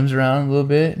sure he swims around a little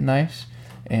bit, nice,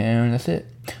 and that's it.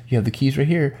 You have the keys right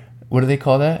here. What do they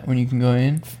call that when you can go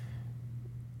in?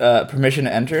 Permission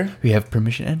to enter. We have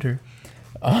permission to enter.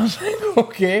 I was like,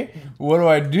 okay, what do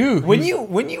I do? When you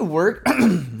work,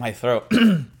 my throat.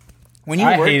 When you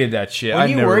I work, hated that shit. When I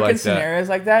you never work in liked that. scenarios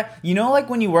like that, you know, like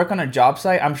when you work on a job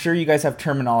site, I'm sure you guys have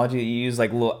terminology that you use,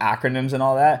 like little acronyms and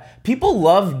all that. People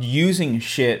love using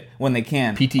shit when they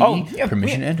can. PTE,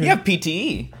 permission to enter. Yeah,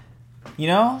 PTE. You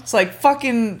know, it's like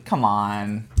fucking come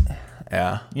on.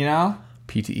 Yeah, You know,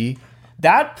 PTE.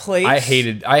 that place. I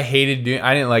hated doing.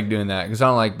 I didn't like doing that because I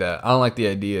don't like that. I don't like the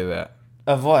idea of that.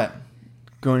 Of what?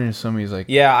 Going into somebody's like,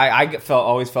 Yeah, I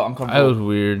always felt uncomfortable. that was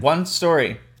weird. One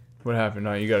story. What happened?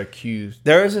 No, you got accused.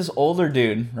 There was this older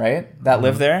dude, right, that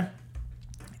lived there,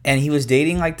 and he was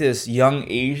dating like this young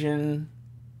Asian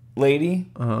lady,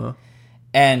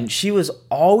 and she was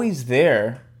always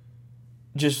there,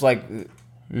 just like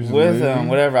with him,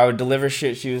 whatever. I would deliver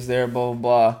shit. She was there, blah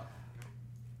blah blah.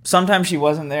 Sometimes she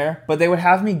wasn't there, but they would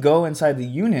have me go inside the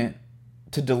unit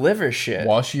to deliver shit.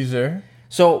 While she's there,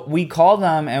 So we called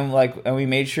them and we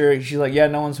made sure. She's like, yeah,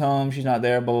 no one's home. She's not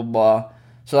there. Blah blah blah.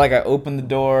 So like I opened the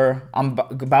door. I'm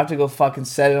about to go fucking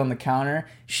set it on the counter.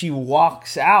 She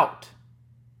walks out.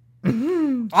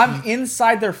 I'm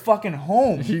inside their fucking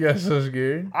home. she got so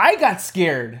scared. I got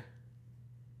scared.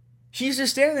 She's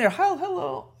just standing there.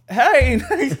 Hello. Hey,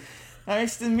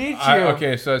 nice to meet you.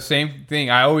 Okay, so same thing.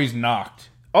 I always knocked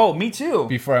Oh, me too.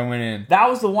 before I went in. That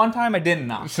was the one time I didn't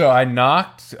knock. So I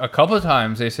knocked a couple of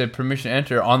times. They said permission to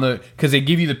enter on the because they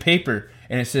give you the paper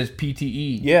and it says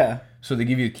PTE. Yeah. So they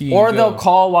give you the key. Or and they'll go.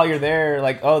 call while you're there.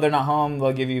 Like, oh, they're not home.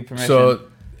 They'll give you permission. So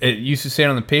it used to say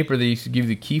on the paper they used to give you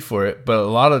the key for it, but a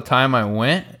lot of the time I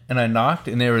went and I knocked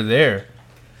and they were there.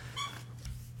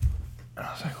 And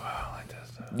I was like, wow, I like that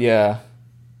stuff. Yeah.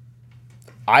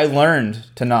 I learned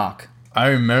to knock. I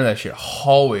remember that shit.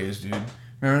 Hallways, dude.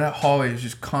 Remember that hallway is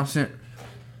just constant.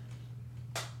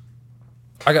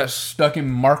 I got stuck in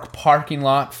Mark parking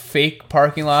lot, fake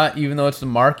parking lot, even though it's the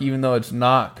Mark, even though it's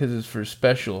not, because it's for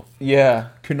special. Yeah.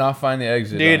 Could not find the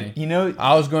exit. Dude, Donnie. you know...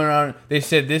 I was going around. They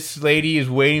said this lady is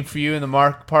waiting for you in the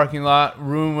Mark parking lot,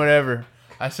 room, whatever.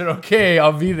 I said, okay,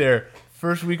 I'll be there.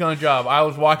 First week on the job, I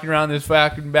was walking around this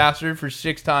fucking bastard for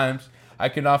 6 times. I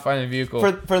could not find the vehicle.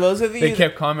 For those of you They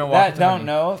kept calling me that walking don't time.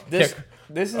 know, this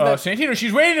is the... Santino,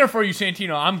 she's waiting there for you,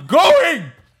 Santino. I'm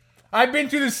going. I've been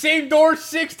through the same door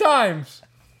 6 times.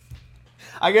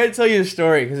 I gotta tell you a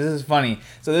story because this is funny.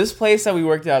 So this place that we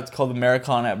worked at, it's called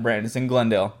Americana at Brent. It's in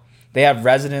Glendale. They have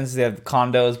residents, they have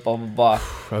condos, blah, blah,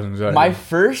 blah. My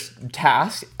first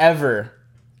task ever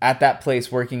at that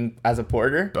place working as a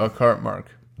porter. Belcart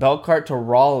Mark. Belcart to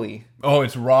Raleigh. Oh,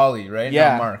 it's Raleigh, right?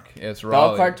 Yeah. Not Mark. It's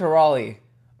Raleigh. Belcart to Raleigh.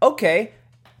 Okay.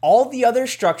 All the other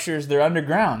structures, they're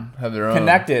underground. Have their own.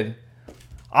 Connected.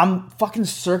 I'm fucking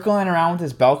circling around with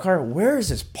this Belcart. Where is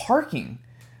this parking?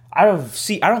 I don't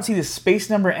see this space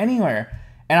number anywhere.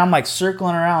 And I'm like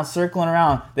circling around.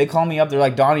 They call me up. They're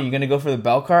like, Donnie, you going to go for the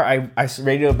Belcart? I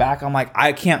radio back. I'm like,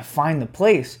 I can't find the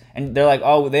place. And they're like,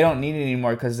 oh, they don't need it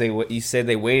anymore because you said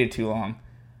they waited too long.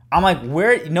 I'm like,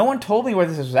 where? No one told me where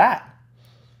this was at.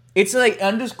 It's like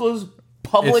undisclosed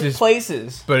public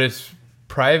places. But it's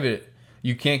private.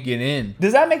 You can't get in.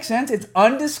 Does that make sense? It's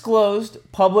undisclosed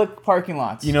public parking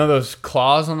lots. You know those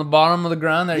claws on the bottom of the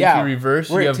ground that you can reverse?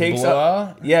 Where you it have takes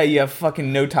blowout? Yeah, you have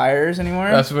fucking no tires anymore.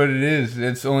 That's what it is.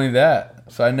 It's only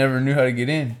that. So I never knew how to get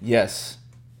in. Yes.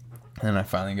 And I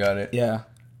finally got it. Yeah.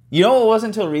 You know what it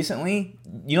wasn't until recently?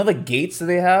 You know the gates that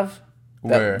they have?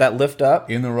 Where? That lift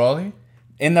up? In the Raleigh?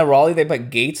 In the Raleigh, they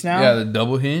put gates now. Yeah, the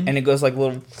double hinge. And it goes like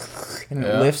little... And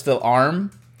it lifts the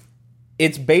arm.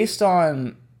 It's based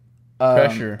on...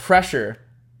 Pressure.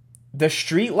 The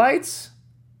street lights,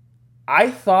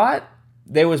 I thought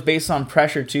they was based on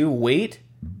pressure too. Weight.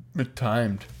 It's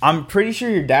timed. I'm pretty sure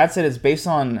your dad said it's based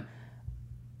on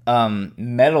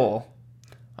metal.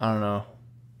 I don't know.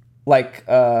 Like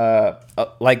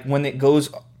when it goes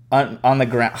on the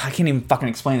ground. I can't even fucking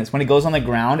explain this. When it goes on the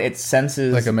ground, it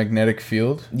senses... Like a magnetic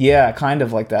field? Yeah, kind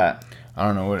of like that. I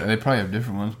don't know. What they probably have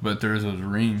different ones, but there's those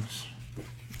rings.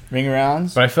 Ring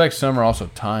arounds? But I feel like some are also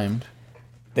timed.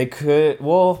 They could...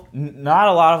 Well, not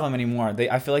a lot of them anymore.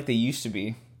 I feel like they used to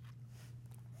be.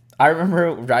 I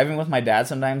remember driving with my dad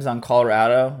sometimes on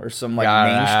Colorado or some main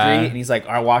street, and he's like,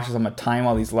 "All right, watch this. I'm gonna time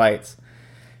all these lights,"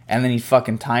 and then he'd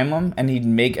fucking time them, and he'd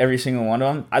make every single one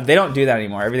of them. They don't do that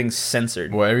anymore. Everything's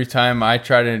censored. Well, every time I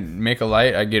try to make a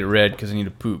light, I get red because I need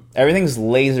to poop. Everything's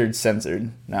lasered censored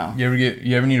now.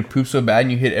 You ever need to poop so bad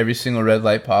and you hit every single red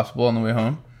light possible on the way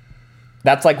home?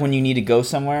 That's like when you need to go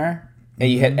somewhere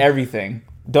and you hit everything.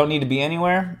 Don't need to be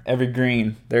anywhere. Every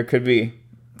green there could be.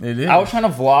 It is. I was trying to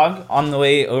vlog on the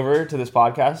way over to this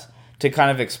podcast to kind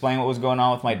of explain what was going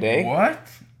on with my day. What?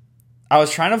 I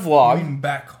was trying to vlog. Going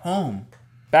back home.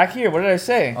 Back here. What did I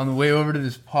say? On the way over to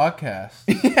this podcast.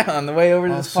 Yeah, on the way over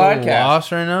to this so podcast.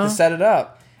 Lost right now. To set it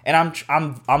up, and I'm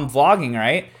vlogging,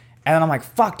 right, and then I'm like,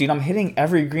 fuck, dude, I'm hitting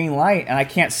every green light, and I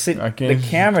can't sit the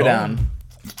camera down.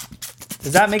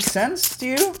 Does that make sense to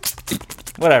you?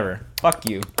 Whatever. Fuck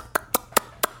you.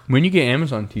 When you get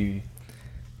Amazon TV?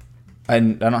 I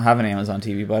don't have an Amazon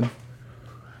TV, bud.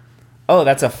 Oh,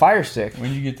 that's a Fire Stick. When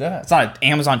did you get that? It's not an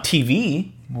Amazon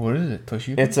TV. What is it?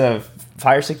 Toshiba? It's a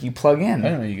Fire Stick you plug in. I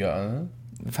didn't know you got that.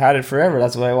 I've had it forever.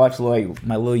 That's what I watch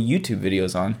my little YouTube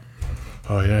videos on.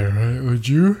 Oh yeah, right. Would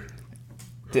you?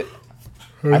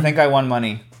 I think I won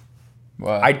money.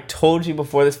 Wow. I told you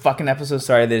before this fucking episode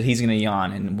started that he's gonna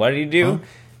yawn, and what did he do? Huh?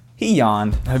 He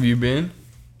yawned. Have you been?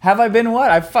 Have I been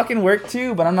what? I fucking worked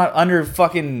too, but I'm not under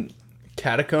fucking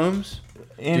catacombs.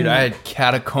 Dude, I had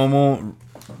catacombal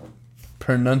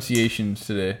pronunciations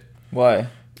today. Why?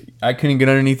 I couldn't get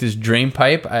underneath this drain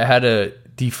pipe. I had to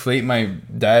deflate my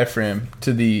diaphragm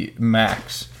to the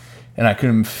max, and I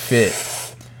couldn't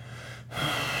fit.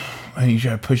 And you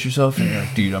try to push yourself, and you're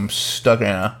like, dude, I'm stuck right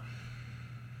now.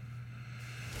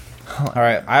 All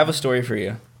right, I have a story for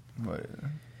you. What?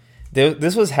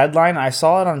 This was headline. I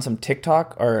saw it on some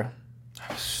TikTok or...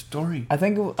 Story. I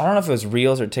don't know if it was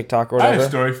Reels or TikTok or whatever. I have a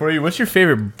story for you. What's your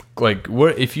favorite,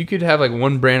 what if you could have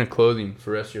one brand of clothing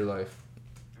for the rest of your life?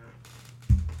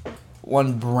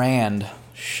 One brand.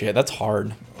 Shit, that's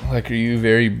hard. Are you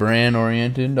very brand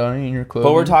oriented, Donnie, in your clothing?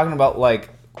 But we're talking about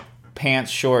pants,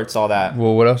 shorts, all that.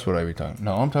 Well, what else would I be talking?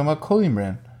 No, I'm talking about clothing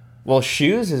brand. Well,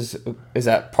 shoes is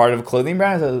that part of a clothing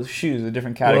brand? Or is shoes a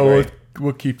different category? Well,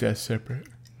 we'll keep that separate.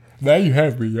 Now you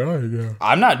have me yawning now.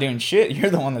 I'm not doing shit. You're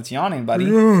the one that's yawning, buddy.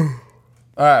 All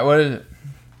right, what is it?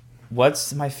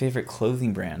 What's my favorite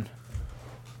clothing brand?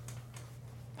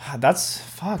 That's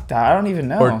fucked. I don't even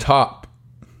know. Or top.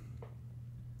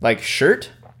 Shirt?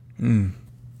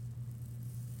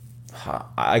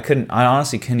 I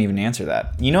honestly couldn't even answer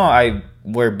that. You know, I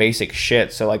wear basic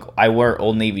shit, so I wear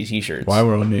Old Navy t-shirts. Why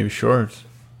wear Old Navy shorts?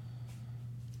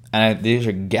 And these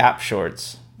are Gap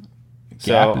shorts.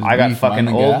 So I got fucking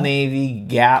Old Navy,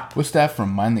 Gap. What's that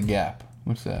from? Mind the Gap.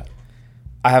 What's that?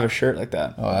 I have a shirt like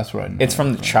that. Oh, that's what I know. It's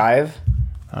from the Chive.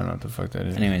 I don't know what the fuck that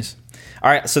is. Anyways. All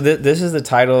right, so this is the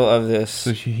title of this.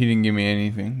 So he didn't give me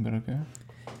anything, but okay.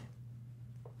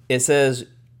 It says,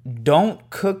 don't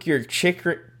cook your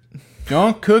chicken.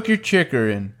 Don't cook your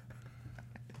chicken.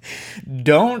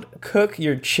 Don't cook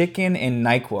your chicken in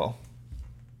NyQuil.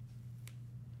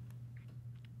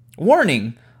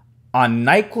 Warning on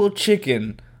NyQuil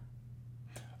chicken.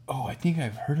 Oh, I think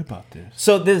I've heard about this.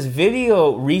 So this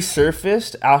video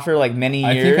resurfaced after like many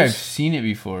years. I think I've seen it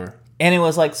before. And it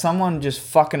was like someone just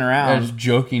fucking I around. was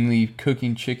jokingly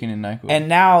cooking chicken in NyQuil. And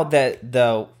now that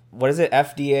the, what is it,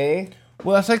 FDA?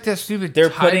 Well, that's like that stupid They're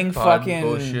Tide putting Pod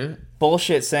fucking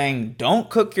bullshit saying, don't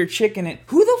cook your chicken in.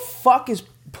 Who the fuck is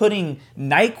putting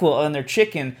NyQuil on their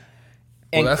chicken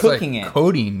and that's cooking like it?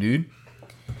 codeine, dude.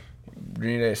 You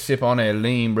need to sip on that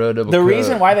lean, bro. Double The cut.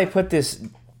 reason why they put this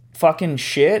fucking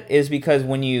shit is because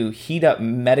when you heat up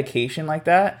medication like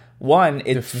that, one,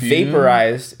 it's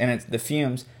vaporized and it's the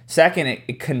fumes. Second,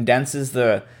 it condenses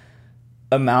the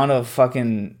amount of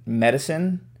fucking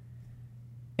medicine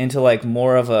into like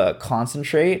more of a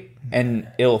concentrate, and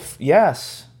it'll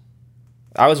yes.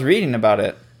 I was reading about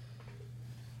it.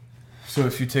 So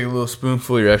if you take a little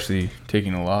spoonful, you're actually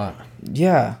taking a lot.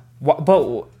 Yeah, but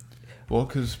well,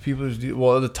 because people just do.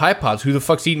 Well, the Tide Pods. Who the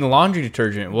fuck's eating the laundry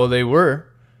detergent? Well, they were.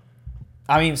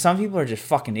 I mean, some people are just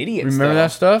fucking idiots. Remember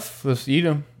that stuff? Let's eat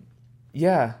them.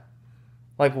 Yeah,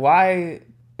 like why?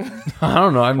 I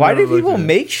don't know. Why do people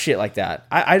make shit like that?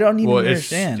 I don't even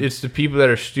understand. It's the people that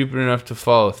are stupid enough to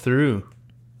follow through.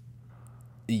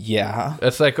 Yeah.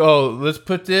 That's like, oh, let's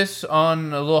put this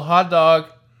on a little hot dog.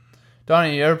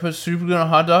 Donnie, you ever put super glue on a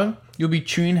hot dog? You'll be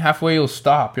chewing halfway, you'll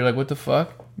stop. You're like, what the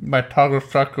fuck? My tongue will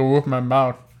start to with my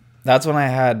mouth. That's when I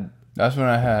had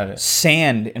it.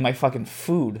 Sand in my fucking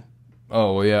food.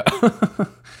 Oh, well, yeah.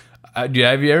 Dude,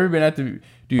 have you ever been at the...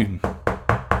 Dude.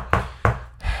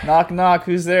 Knock, knock.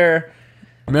 Who's there?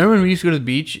 Remember when we used to go to the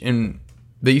beach and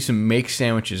they used to make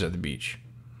sandwiches at the beach?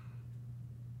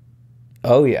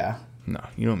 Oh, yeah. No,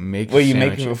 you don't make Well, you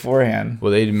make it beforehand.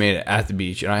 Well, they made it at the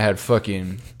beach, and I had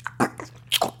fucking...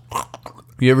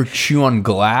 You ever chew on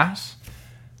glass?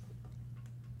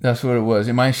 That's what it was.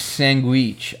 In my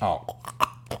sandwich. Oh.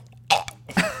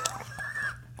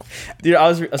 Dude, I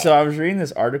was reading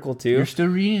this article, too. You're still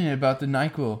reading it about the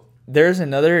NyQuil. There's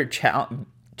another challenge.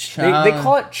 They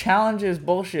call it challenges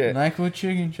bullshit. NyQuil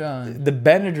chicken challenge. The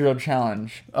Benadryl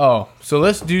challenge. Oh, so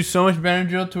let's do so much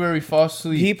Benadryl to where we fall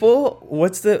asleep. People,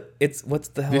 what's the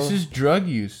hell? This is drug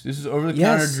use. This is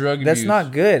over-the-counter drug abuse. That's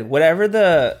not good. Whatever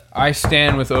the... I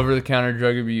stand with over-the-counter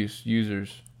drug abuse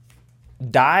users.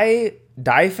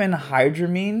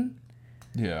 Diphenhydramine,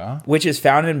 Yeah. which is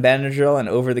found in Benadryl and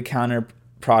over-the-counter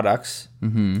products,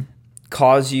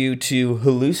 cause you to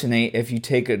hallucinate if you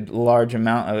take a large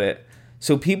amount of it.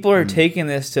 So people are taking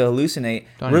this to hallucinate,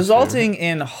 resulting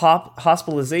in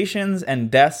hospitalizations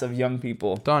and deaths of young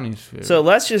people. Donnie's favorite. So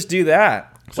let's just do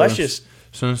that. So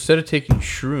instead of taking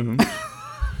shrooms,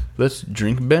 let's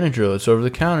drink Benadryl. It's over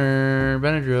the counter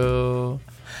Benadryl.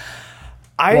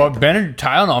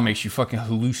 Tylenol makes you fucking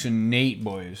hallucinate,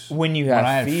 boys. When you have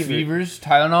I have fevers,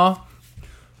 Tylenol.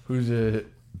 Who's it?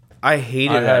 I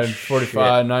hated I that had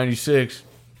 45, 96.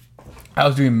 I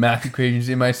was doing math equations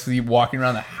in my sleep, walking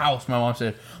around the house. My mom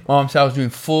said I was doing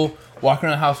full walking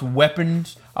around the house,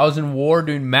 weapons. I was in war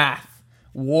doing math,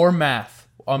 war math.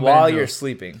 While you're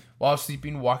sleeping. While I was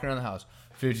sleeping, walking around the house.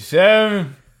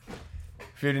 57,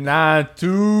 59,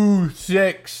 2,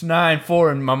 6, 9,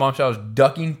 4. And my mom said I was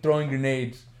ducking, throwing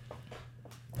grenades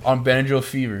on Benadryl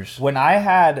fevers. When I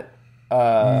had,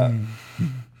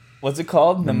 what's it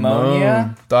called?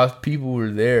 Pneumonia. Thought people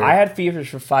were there. I had fevers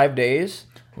for 5 days.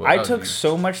 Well, I took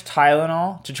so much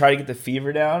Tylenol to try to get the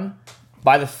fever down.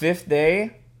 By the 5th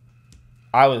day,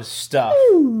 I was stuffed.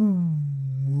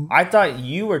 I thought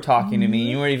you were talking to me.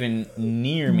 You weren't even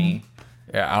near me.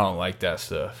 Yeah, I don't like that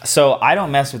stuff. So I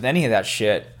don't mess with any of that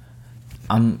shit.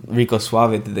 I'm Rico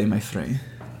Suave today, my friend.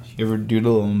 You ever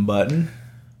doodle and button?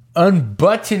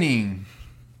 Unbuttoning.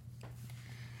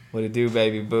 What it do,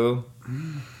 baby boo?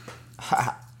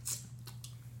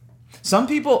 Some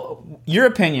people, your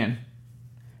opinion.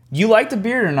 You like the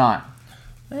beard or not?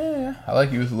 Yeah, I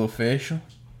like you with a little facial.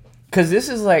 Because this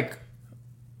is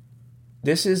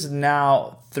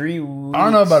now 3 weeks. I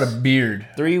don't know about a beard.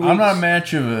 3 weeks. I'm not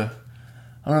much of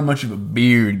a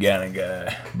beard kind of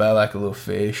guy, but I like a little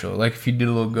facial. Like if you did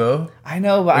a little go. I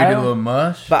know, but or you did a little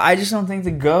mush. But I just don't think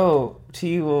the go to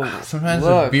you will sometimes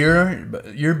look. the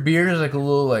beard, your beard is like a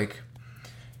little like.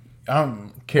 I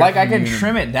don't care. Like I can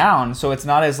trim it down so it's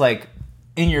not as like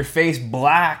in your face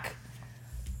black.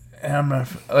 And I'm not,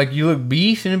 like you look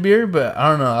beast in a beard, but I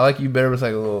don't know. I like you better with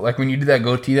like a little like when you did that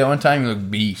goatee that one time. You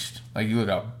look beast, like you look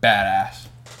a badass.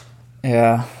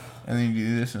 Yeah. And then you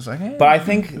do this, and it's like. Hey, but I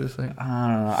think like,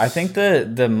 I don't know. I think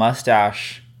the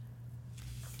mustache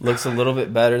looks a little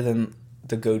bit better than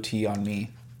the goatee on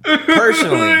me,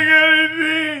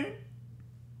 personally.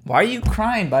 Why are you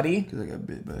crying, buddy? Because I got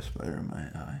bit by a spider in my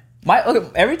eye.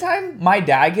 Look, every time my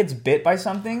dad gets bit by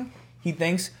something, he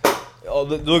thinks, "Oh,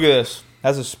 look at this.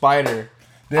 That's a spider."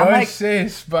 They always say a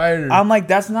spider. I'm like,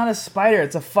 that's not a spider.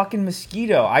 It's a fucking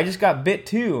mosquito. I just got bit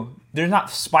too. There's not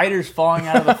spiders falling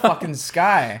out of the fucking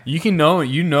sky. You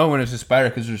know when it's a spider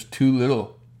because there's too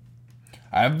little.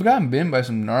 I've gotten bitten by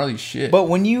some gnarly shit. But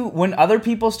when other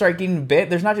people start getting bit,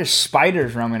 there's not just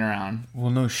spiders roaming around. Well,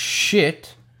 no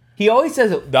shit. He always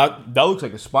says that looks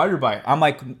like a spider bite. I'm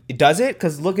like, does it?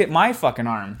 Because look at my fucking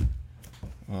arm.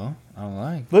 Well, I don't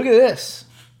like. Look at this.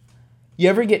 You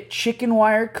ever get chicken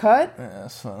wire cut? Yeah,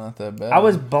 that's not that bad. I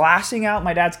was blasting out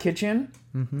my dad's kitchen,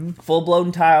 full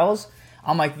blown tiles.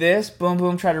 I'm like this, boom,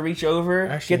 boom, try to reach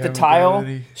over, get the tile,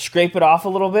 scrape it off a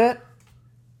little bit.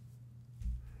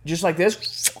 Just like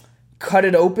this, cut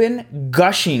it open,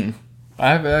 gushing. I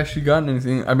haven't actually gotten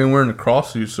anything. I've been wearing a crawl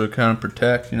suit, so it kind of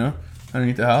protects,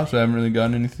 underneath the house. I haven't really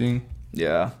gotten anything.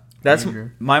 Yeah. That's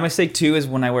my mistake too, is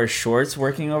when I wear shorts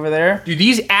working over there. Dude,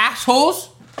 these assholes.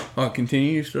 Oh,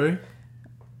 continue your story.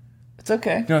 It's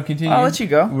okay. No, continue. I'll let you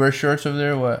go. Wear shorts over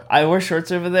there or what? I wear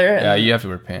shorts over there. Yeah, you have to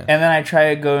wear pants. And then I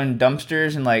try to go in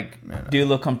dumpsters and do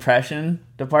little compression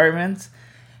departments.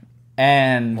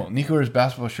 And well, Nico wears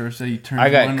basketball shorts that he turns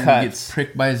I got one cuts. and he gets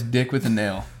pricked by his dick with a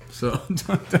nail. So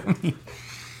don't tell me.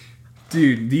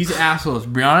 Dude, these assholes,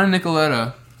 Brianna and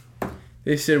Nicoletta,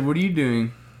 they said, "What are you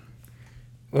doing?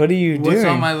 What are you doing? What's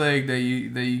on my leg that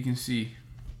you can see?"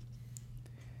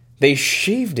 They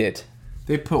shaved it.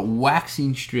 They put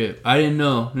waxing strip. I didn't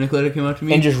know. Nicoletta came up to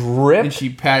me And just ripped? And she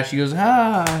patted. She goes,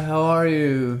 "Hi, how are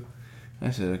you?"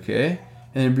 I said, "Okay."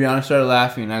 And then Brianna started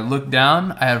laughing. I looked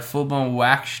down. I had a full-blown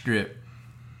wax strip.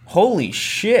 Holy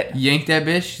shit. Yank that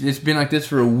bitch. It's been like this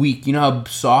for a week. You know how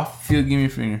soft? Feel it. Give me your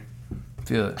finger.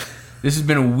 Feel it. This has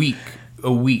been a week.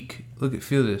 A week. Look at.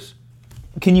 Feel this.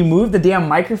 Can you move the damn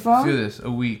microphone? Feel this.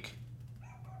 A week.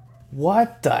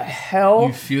 What the hell?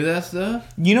 You feel that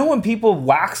stuff? You know when people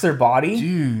wax their body?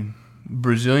 Dude.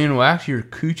 Brazilian wax your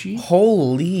coochie?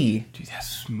 Holy. Dude, that's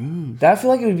smooth. That I feel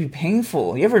like it would be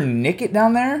painful. You ever nick it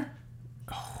down there?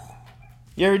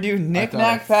 You ever do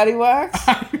knick-knack patty wax?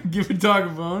 Give a dog a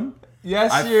bone?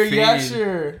 Yes, I sir. Yes, faded.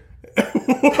 sir.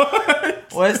 What?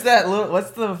 What's that?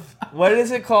 What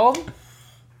is it called?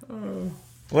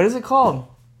 What is it called?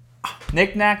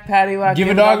 Knick-knack patty wax. Give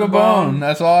a dog a bone.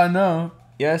 That's all I know.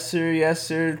 Yes, sir. Yes,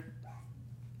 sir.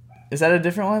 Is that a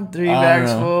different one? 3 I don't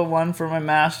bags know. full. One for my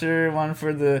master. One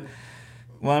for the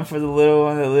little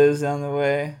one that lives down the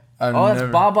way.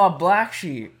 That's Baba Black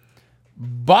Sheep.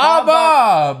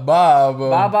 Baba.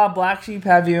 Baba Black Sheep,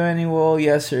 have you any wool?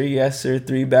 Yes, sir. Yes, sir.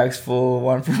 3 bags full.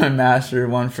 One for my master.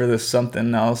 One for the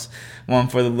something else. One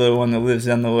for the little one that lives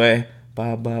down the way.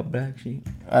 Baba Black Sheep.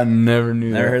 I never knew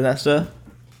Never that. heard that stuff?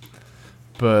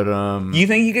 But, You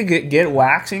think you could get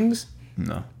waxings?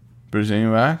 no.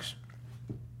 Brazilian wax?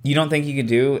 You don't think you could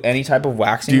do any type of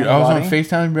waxing? Dude, on I was the on body?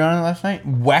 FaceTime with Brianna last night,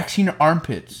 waxing her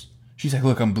armpits. She's like,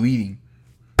 "Look, I'm bleeding."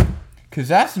 Cause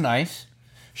that's nice.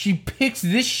 She picks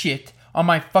this shit on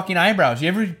my fucking eyebrows. You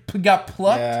ever got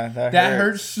plucked? Yeah, that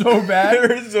hurts so bad. That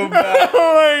hurts so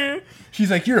bad.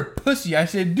 She's like, "You're a pussy." I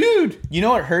said, "Dude." You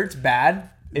know what hurts bad?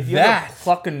 If you ever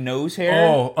pluck a nose hair.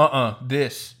 Oh,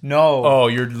 this. No. Oh,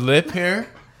 your lip hair?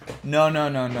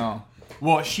 No.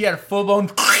 Well, she had a full blown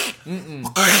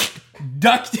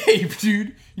duct tape,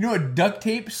 dude. You know what duct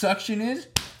tape suction is?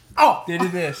 Oh, they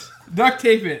did this. Duct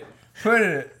tape it. Put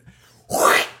it.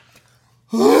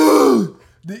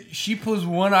 She pulls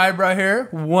one eyebrow hair.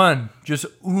 Just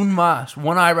un mas.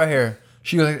 One eyebrow hair.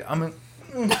 She goes like,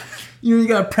 you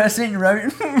gotta press it and rub it.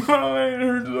 It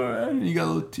hurts so bad. You got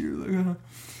a little tear. Like,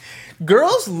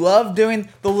 Girls love doing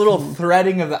the little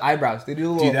threading of the eyebrows. They do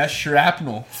a little. dude, that's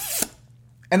shrapnel.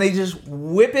 And they just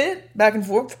whip it back and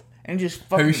forth and just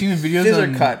fucking Have you seen the videos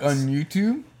scissor cuts. on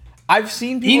YouTube? I've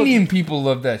seen people. Indian people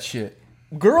love that shit.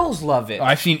 Girls love it.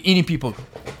 I've seen Indian people.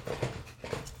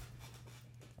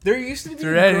 There used to be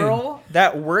Threading. a girl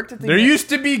that worked at the. There used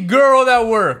to be girl that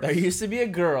worked. There used to be a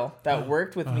girl that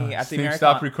worked with me at the American.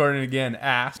 Stop recording again.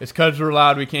 Ass. It's because we're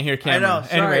loud. We can't hear I camera. know.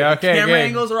 Sorry. Anyway, okay. Camera good.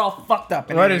 angles are all fucked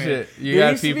up. What is it? You there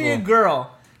got used to be a people.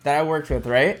 girl that I worked with,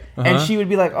 right? And Uh-huh. she would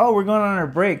be like, "Oh, we're going on our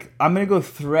break. I'm gonna go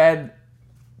thread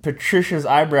Patricia's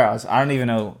eyebrows." I don't even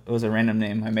know. It was a random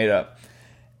name I made up.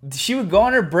 She would go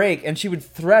on her break and she would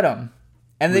thread them,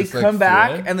 and they'd With, like, come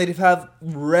back thread? and they'd have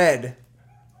red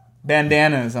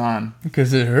bandanas on.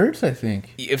 Because it hurts, I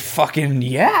think. Fucking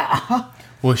yeah.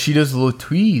 Well, she does little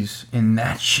tweeze and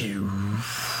that shit.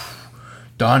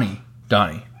 Donnie.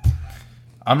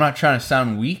 I'm not trying to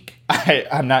sound weak.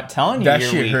 I'm not telling you. That you're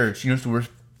shit weak. hurts. You know what's the worst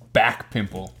back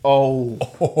pimple. Oh.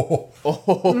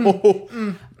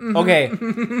 Okay.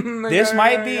 This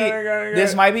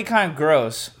might be kind of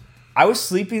gross. I was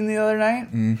sleeping the other night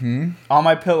on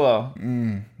my pillow.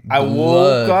 I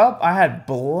woke up. I had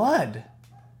blood.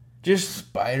 Just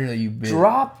Spider that you bit.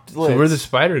 dropped. So where'd the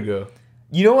spider go?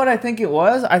 You know what I think it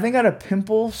was? I think I had a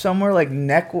pimple somewhere like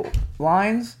neck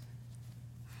lines.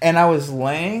 And I was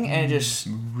laying and it just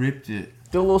ripped it.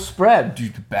 did a little spread.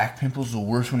 Dude, the back pimple's the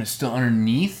worst when it's still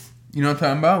underneath. You know what I'm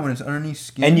talking about? When it's underneath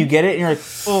skin. And you get it and you're like,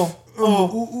 oh.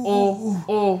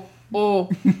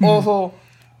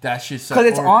 That shit's Because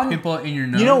it's on pimple in your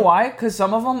nose. You know why? Because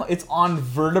some of them, it's on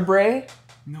vertebrae.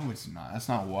 No, it's not. That's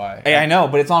not why. Hey, I know,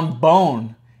 but it's on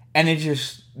bone. And it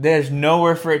just, there's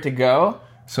nowhere for it to go.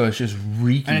 So it's just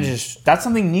reeking. And that's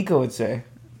something Nico would say.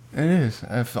 It is.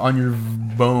 If on your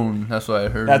bone. That's what I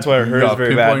heard. That's what I heard. It's very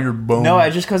pimple bad. on your bone. No,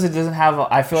 just because it doesn't have,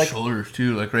 I feel like. Shoulders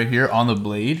too. Like right here on the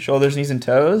blade. Shoulders, knees, and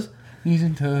toes. Knees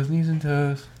and toes. Knees and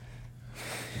toes.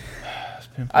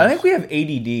 I think we have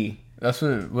ADD. That's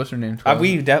what's her name?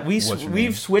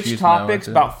 We've switched topics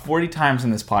about 40 times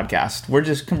in this podcast. We're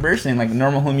just conversing like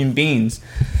normal human beings.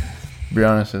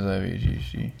 Brianna says I have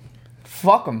ADHD.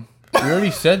 Fuck them. We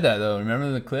already said that though.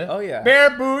 Remember the clip? Oh yeah. Bear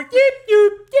boot, yip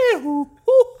yip, yahoo,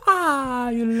 hoo ha,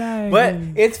 you like. But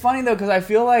it's funny though because I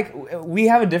feel like we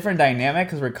have a different dynamic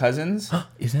because we're cousins.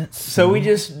 Is that so? We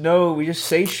just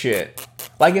say shit.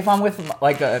 Like if I'm with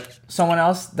like someone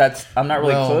else that's I'm not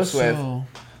really close with.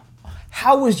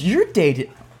 How was your day?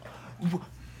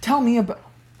 Tell me about.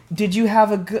 Did you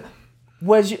have a good?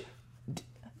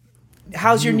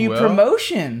 How's your new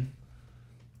promotion?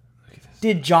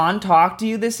 Did John talk to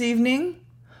you this evening?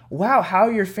 Wow, how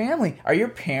are your family? Are your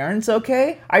parents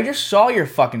okay? I just saw your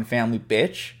fucking family,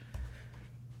 bitch.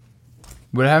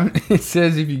 What happened? It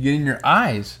says if you get in your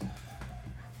eyes.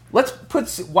 Let's put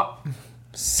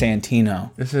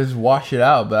Santino. It says wash it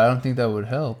out, but I don't think that would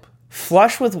help.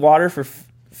 Flush with water for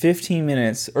 15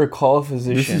 minutes or call a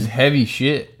physician. This is heavy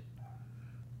shit.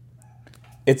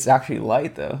 It's actually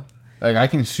light though. Like I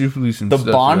can super glue some stuff.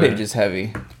 The bondage is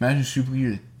heavy. Imagine super glue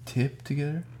your tip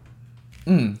together.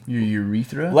 Your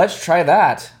urethra. Let's try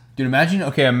that. Dude,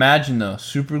 imagine though,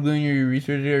 super gluing your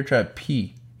urethra together, try to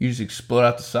pee. You just explode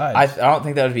out the sides. I don't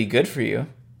think that would be good for you.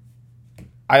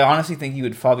 I honestly think you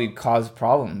would probably cause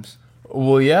problems.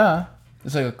 Well, yeah.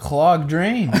 It's like a clogged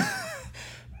drain.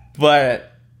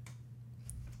 But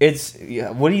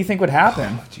what do you think would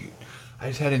happen? Oh, dude, I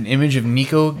just had an image of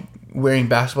Nico wearing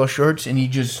basketball shorts and he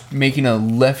just making a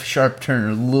left sharp turn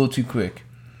a little too quick.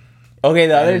 Okay,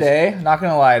 the other day, not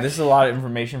gonna lie, this is a lot of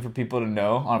information for people to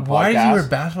know on a podcast. Why does he wear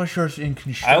basketball shorts in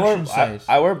construction size?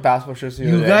 I wear basketball shorts the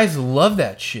other day. You guys love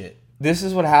that shit. This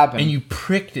is what happened. And you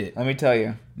pricked it. Let me tell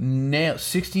you.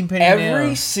 16 penny nail.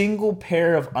 Every single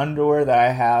pair of underwear that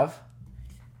I have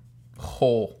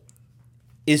hole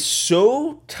is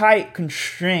so tight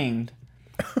constrained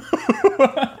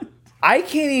I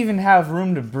can't even have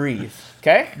room to breathe.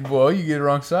 Okay? Well, you get the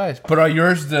wrong size. But are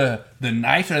yours the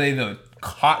nice or are they the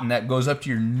cotton that goes up to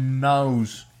your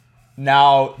nose?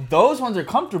 Now, those ones are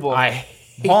comfortable. I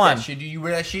hate that shit. Do you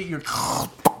wear that shit?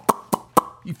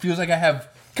 It feels like I have...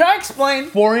 Can I explain?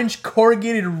 4-inch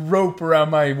corrugated rope around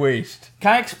my waist.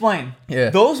 Can I explain? Yeah.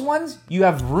 Those ones, you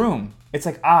have room. It's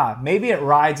like, maybe it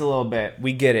rides a little bit.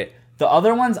 We get it. The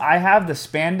other ones I have, the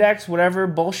spandex, whatever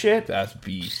bullshit. That's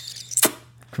beast.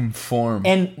 Conform.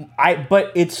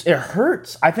 But it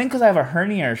hurts. I think because I have a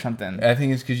hernia or something. I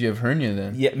think it's because you have hernia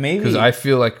then. Yeah, maybe. Because I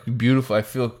feel like beautiful. I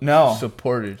feel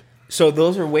supported. So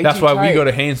those are way That's too why tight. we go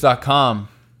to Hanes.com.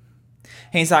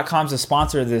 Hanes.com is a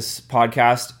sponsor of this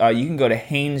podcast. You can go to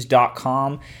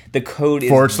Hanes.com. The code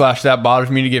is... / that bothers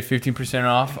me to get 15%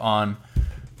 off on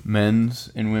men's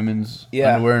and women's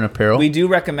underwear and apparel. We do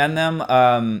recommend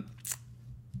them.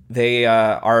 They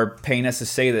are paying us to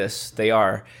say this. They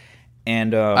are.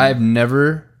 And I've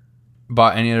never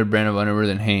bought any other brand of underwear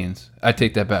than Hanes. I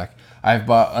take that back. I've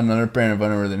bought another brand of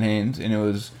underwear than Hanes, and it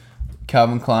was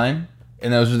Calvin Klein.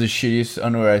 And those are the shittiest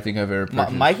underwear I think I've ever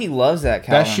purchased. Mikey loves that,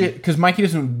 Calvin. That shit, because Mikey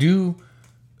doesn't do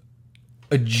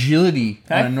agility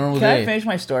on a normal day. Can I finish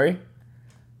my story?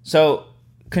 So,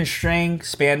 constrained,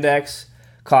 spandex,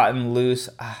 cotton, loose.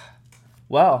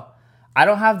 Well, I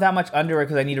don't have that much underwear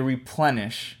because I need to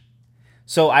replenish.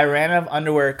 So, I ran out of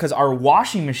underwear because our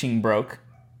washing machine broke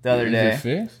the other day. Is it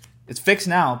fixed? It's fixed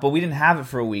now, but we didn't have it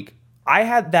for a week. I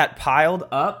had that piled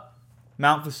up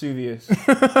Mount Vesuvius.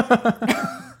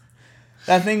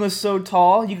 That thing was so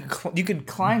tall, you could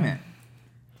climb it.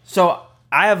 So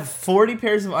I have 40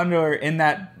 pairs of underwear in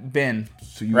that bin.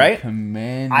 So you right?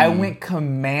 command. I went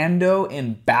commando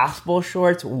in basketball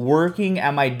shorts, working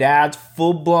at my dad's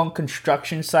full-blown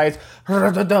construction sites.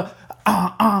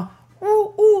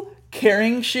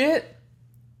 Carrying shit.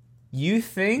 You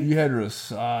think? You had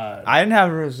Rasad. I didn't have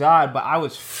a Razad, but I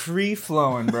was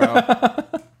free-flowing, bro.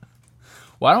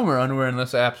 Well, I don't wear underwear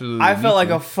unless I absolutely I felt need like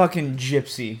to. a fucking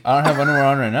gypsy. I don't have underwear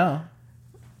on right now.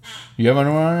 You have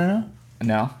underwear on right now?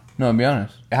 No. No, be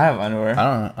honest. I have underwear. I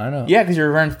don't know. I know. Yeah, because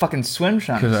you're wearing fucking swim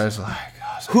trunks. Because I was like,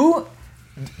 Who?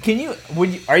 Can you?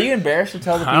 Are you embarrassed to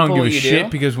tell the people I don't give what a you shit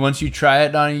do? because once you try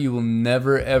it, Donnie, you will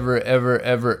never, ever, ever,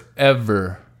 ever,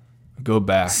 ever go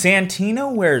back.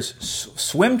 Santino wears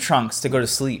swim trunks to go to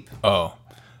sleep. Oh,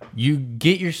 you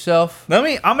get yourself.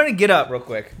 I'm gonna get up real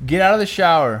quick. Get out of the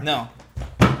shower. No.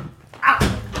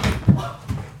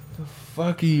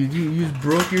 Fuck you, dude. You just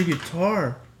broke your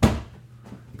guitar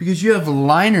because you have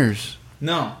liners,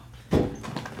 No.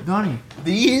 Donnie.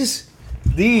 These.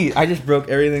 I just broke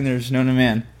everything there's known to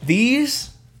man.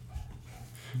 These.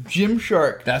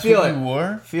 Gymshark. That's Feel what it. you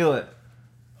wore. Feel it.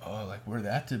 Oh, like wear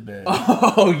that to bed.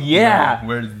 Oh yeah. No,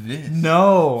 wear this.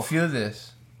 No. Feel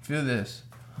this. Feel this.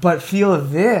 But feel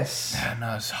this.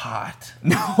 No, it's hot.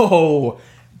 No.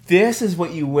 This is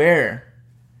what you wear.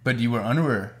 But do you wear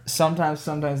underwear? Sometimes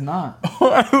not. Oh,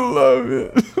 I love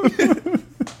it.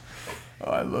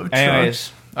 Oh, I love trunks.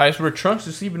 Anyways. I just wear trunks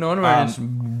to sleep in underwear.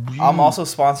 I'm also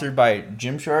sponsored by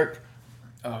Gymshark.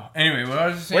 Oh, anyway, what I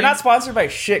was saying. We're not sponsored by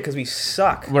shit because we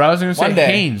suck. What I was going to say, One day.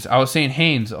 Hanes. I was saying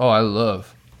Hanes. Oh, I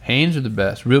love Hanes are the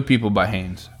best. Real people buy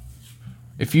Hanes.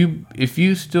 If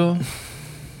you still,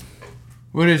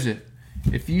 what is it?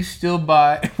 If you still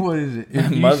buy, what is it?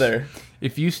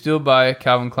 If you still buy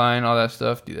Calvin Klein, all that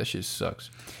stuff, dude, that shit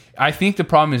sucks. I think the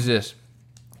problem is this: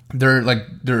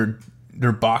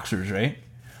 they're boxers, right?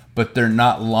 But they're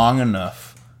not long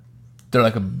enough. They're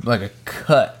like a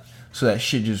cut, so that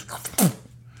shit just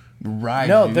rides.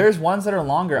 No, dude. there's ones that are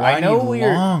longer. Why I know need what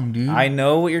you're. long, dude? I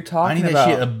know what you're I talking need that about.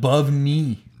 shit above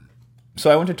knee. So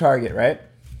I went to Target, right?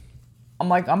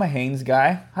 I'm a Hanes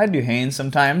guy. I do Hanes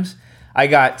sometimes. I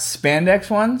got spandex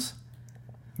ones.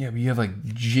 Yeah, but you have like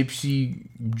gypsy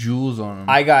jewels on them.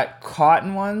 I got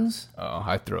cotton ones. Oh,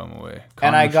 I throw them away.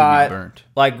 And I Condoms should be got burnt.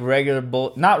 like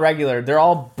regular not regular. They're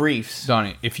all briefs.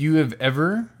 Donnie, if you have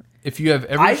ever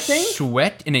I think-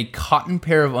 sweat in a cotton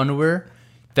pair of underwear,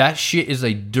 that shit is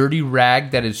a dirty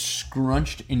rag that is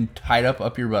scrunched and tied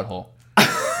up your butthole.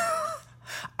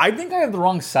 I think I have the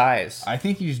wrong size. I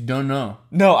think you just don't know.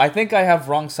 No, I think I have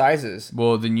wrong sizes.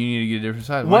 Well, then you need to get a different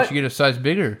size. Why What? don't you get a size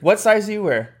bigger? What size do you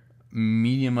wear?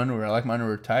 Medium underwear. I like my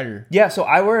underwear tighter. Yeah, so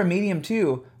I wear a medium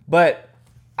too, but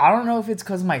I don't know if it's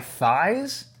because of my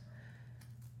thighs.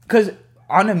 Because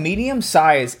on a medium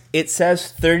size, it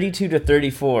says 32 to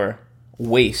 34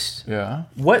 waist. Yeah.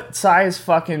 What size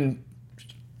fucking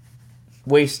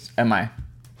waist am I?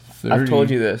 30. I've told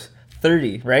you this.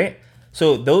 30, right?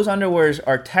 So those underwears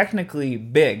are technically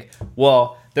big.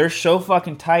 Well, they're so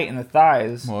fucking tight in the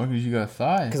thighs Well, because you got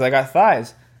thighs. because I got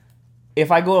thighs. If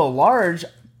I go to large,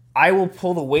 I will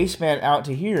pull the waistband out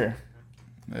to here.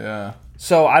 Yeah.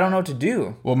 So I don't know what to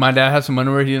do. Well, my dad had some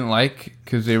underwear he didn't like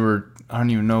because they were, I don't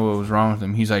even know what was wrong with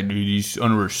them. He's like, dude, these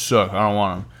underwear suck. I don't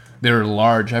want them. They were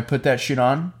large. I put that shit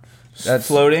on. That's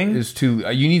Floating? is too.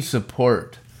 You need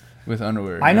support with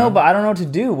underwear. I you know, but I don't know what to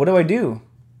do. What do I do?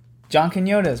 John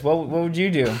Quinones, what would you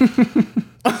do?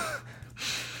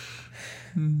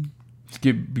 Just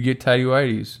get tidy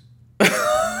whities.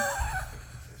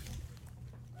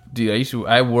 Dude,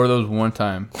 I wore those one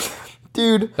time.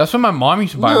 Dude, That's what my mom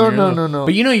used to buy. No, when you were no, little. no, no.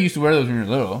 But you know you used to wear those when you were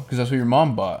little because that's what your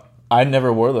mom bought. I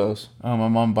never wore those. Oh, my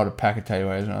mom bought a pack of tidy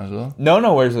whities when I was little.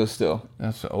 No wears those still.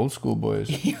 That's the old school boys.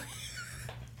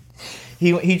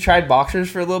 He tried boxers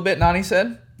for a little bit, Nani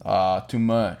said. Too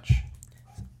much.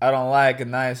 I don't like a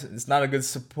nice. It's not a good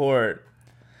support.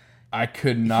 I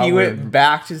could not. He wear, went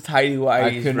back to tidy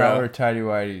whities, I could bro. not wear tidy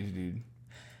whities, dude.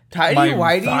 Tidy My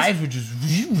whities. thighs would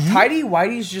just. Tidy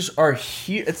whities just are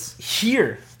here. It's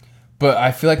here. But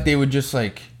I feel like they would just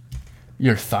like.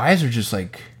 Your thighs are just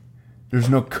like. There's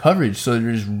no coverage, so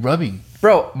they're just rubbing.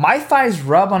 Bro, my thighs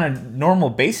rub on a normal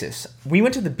basis. We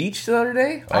went to the beach the other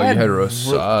day. Oh, you had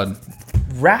Rasad.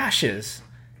 Rashes.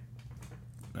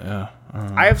 Yeah.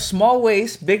 I have small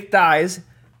waist, big thighs.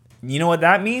 You know what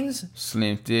that means?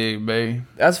 Slim thick, baby.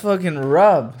 That's fucking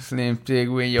rub. Slim thick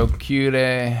with your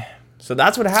cutie. So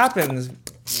that's what happens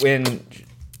when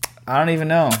I don't even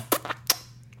know.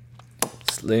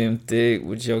 Slim thick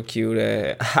with your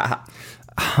cute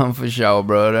I'm for sure,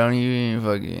 bro. Don't even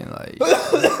fucking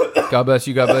like. God bless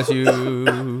you. God bless you.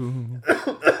 God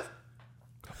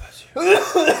bless you.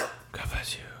 God bless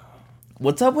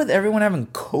What's up with everyone having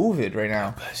COVID right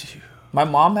now? Bless you. My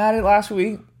mom had it last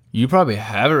week. You probably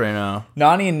have it right now.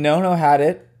 Nani and Nono had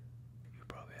it. You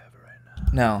probably have it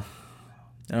right now. No,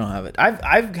 I don't have it.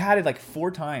 I've had it like 4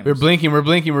 times. We're blinking.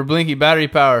 Battery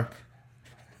power.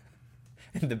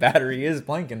 The battery is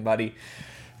blinking, buddy.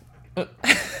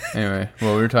 Anyway,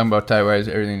 well, we were talking about tight-wise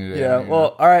everything today. Yeah,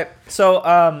 well, all right.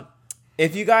 So,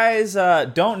 if you guys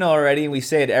don't know already, we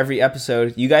say it every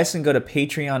episode, you guys can go to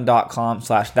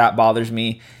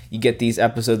patreon.com/thatbothersme. You get these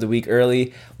episodes a week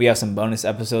early. We have some bonus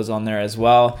episodes on there as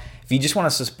well. If you just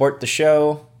want to support the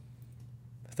show,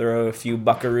 throw a few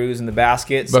buckaroos in the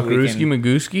basket so we Buckarooski can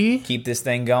Magooski? keep this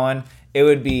thing going. It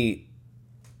would be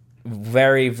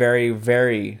very, very,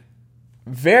 very,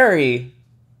 very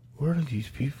Where are these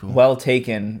people? well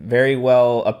taken, very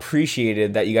well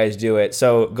appreciated that you guys do it.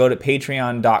 So go to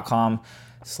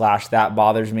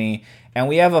patreon.com/thatbothersme. And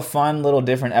we have a fun little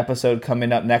different episode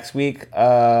coming up next week.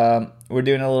 We're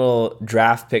doing a little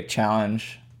draft pick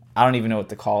challenge. I don't even know what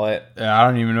to call it. Yeah, I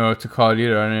don't even know what to call it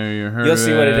either. I never even heard You'll of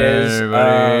see what it is.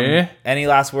 Everybody. Any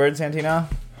last words, Santino?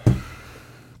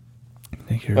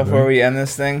 Thank you, Before we end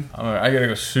this thing? I gotta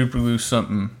go super glue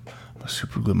something. I'm gonna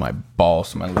super glue my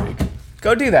balls to my leg.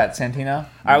 Go do that, Santino. All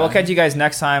right, we'll catch you guys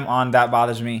next time on That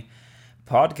Bothers Me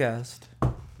podcast.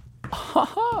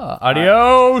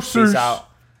 Adios. Peace out.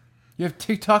 You have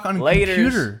TikTok on a Laters.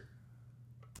 computer.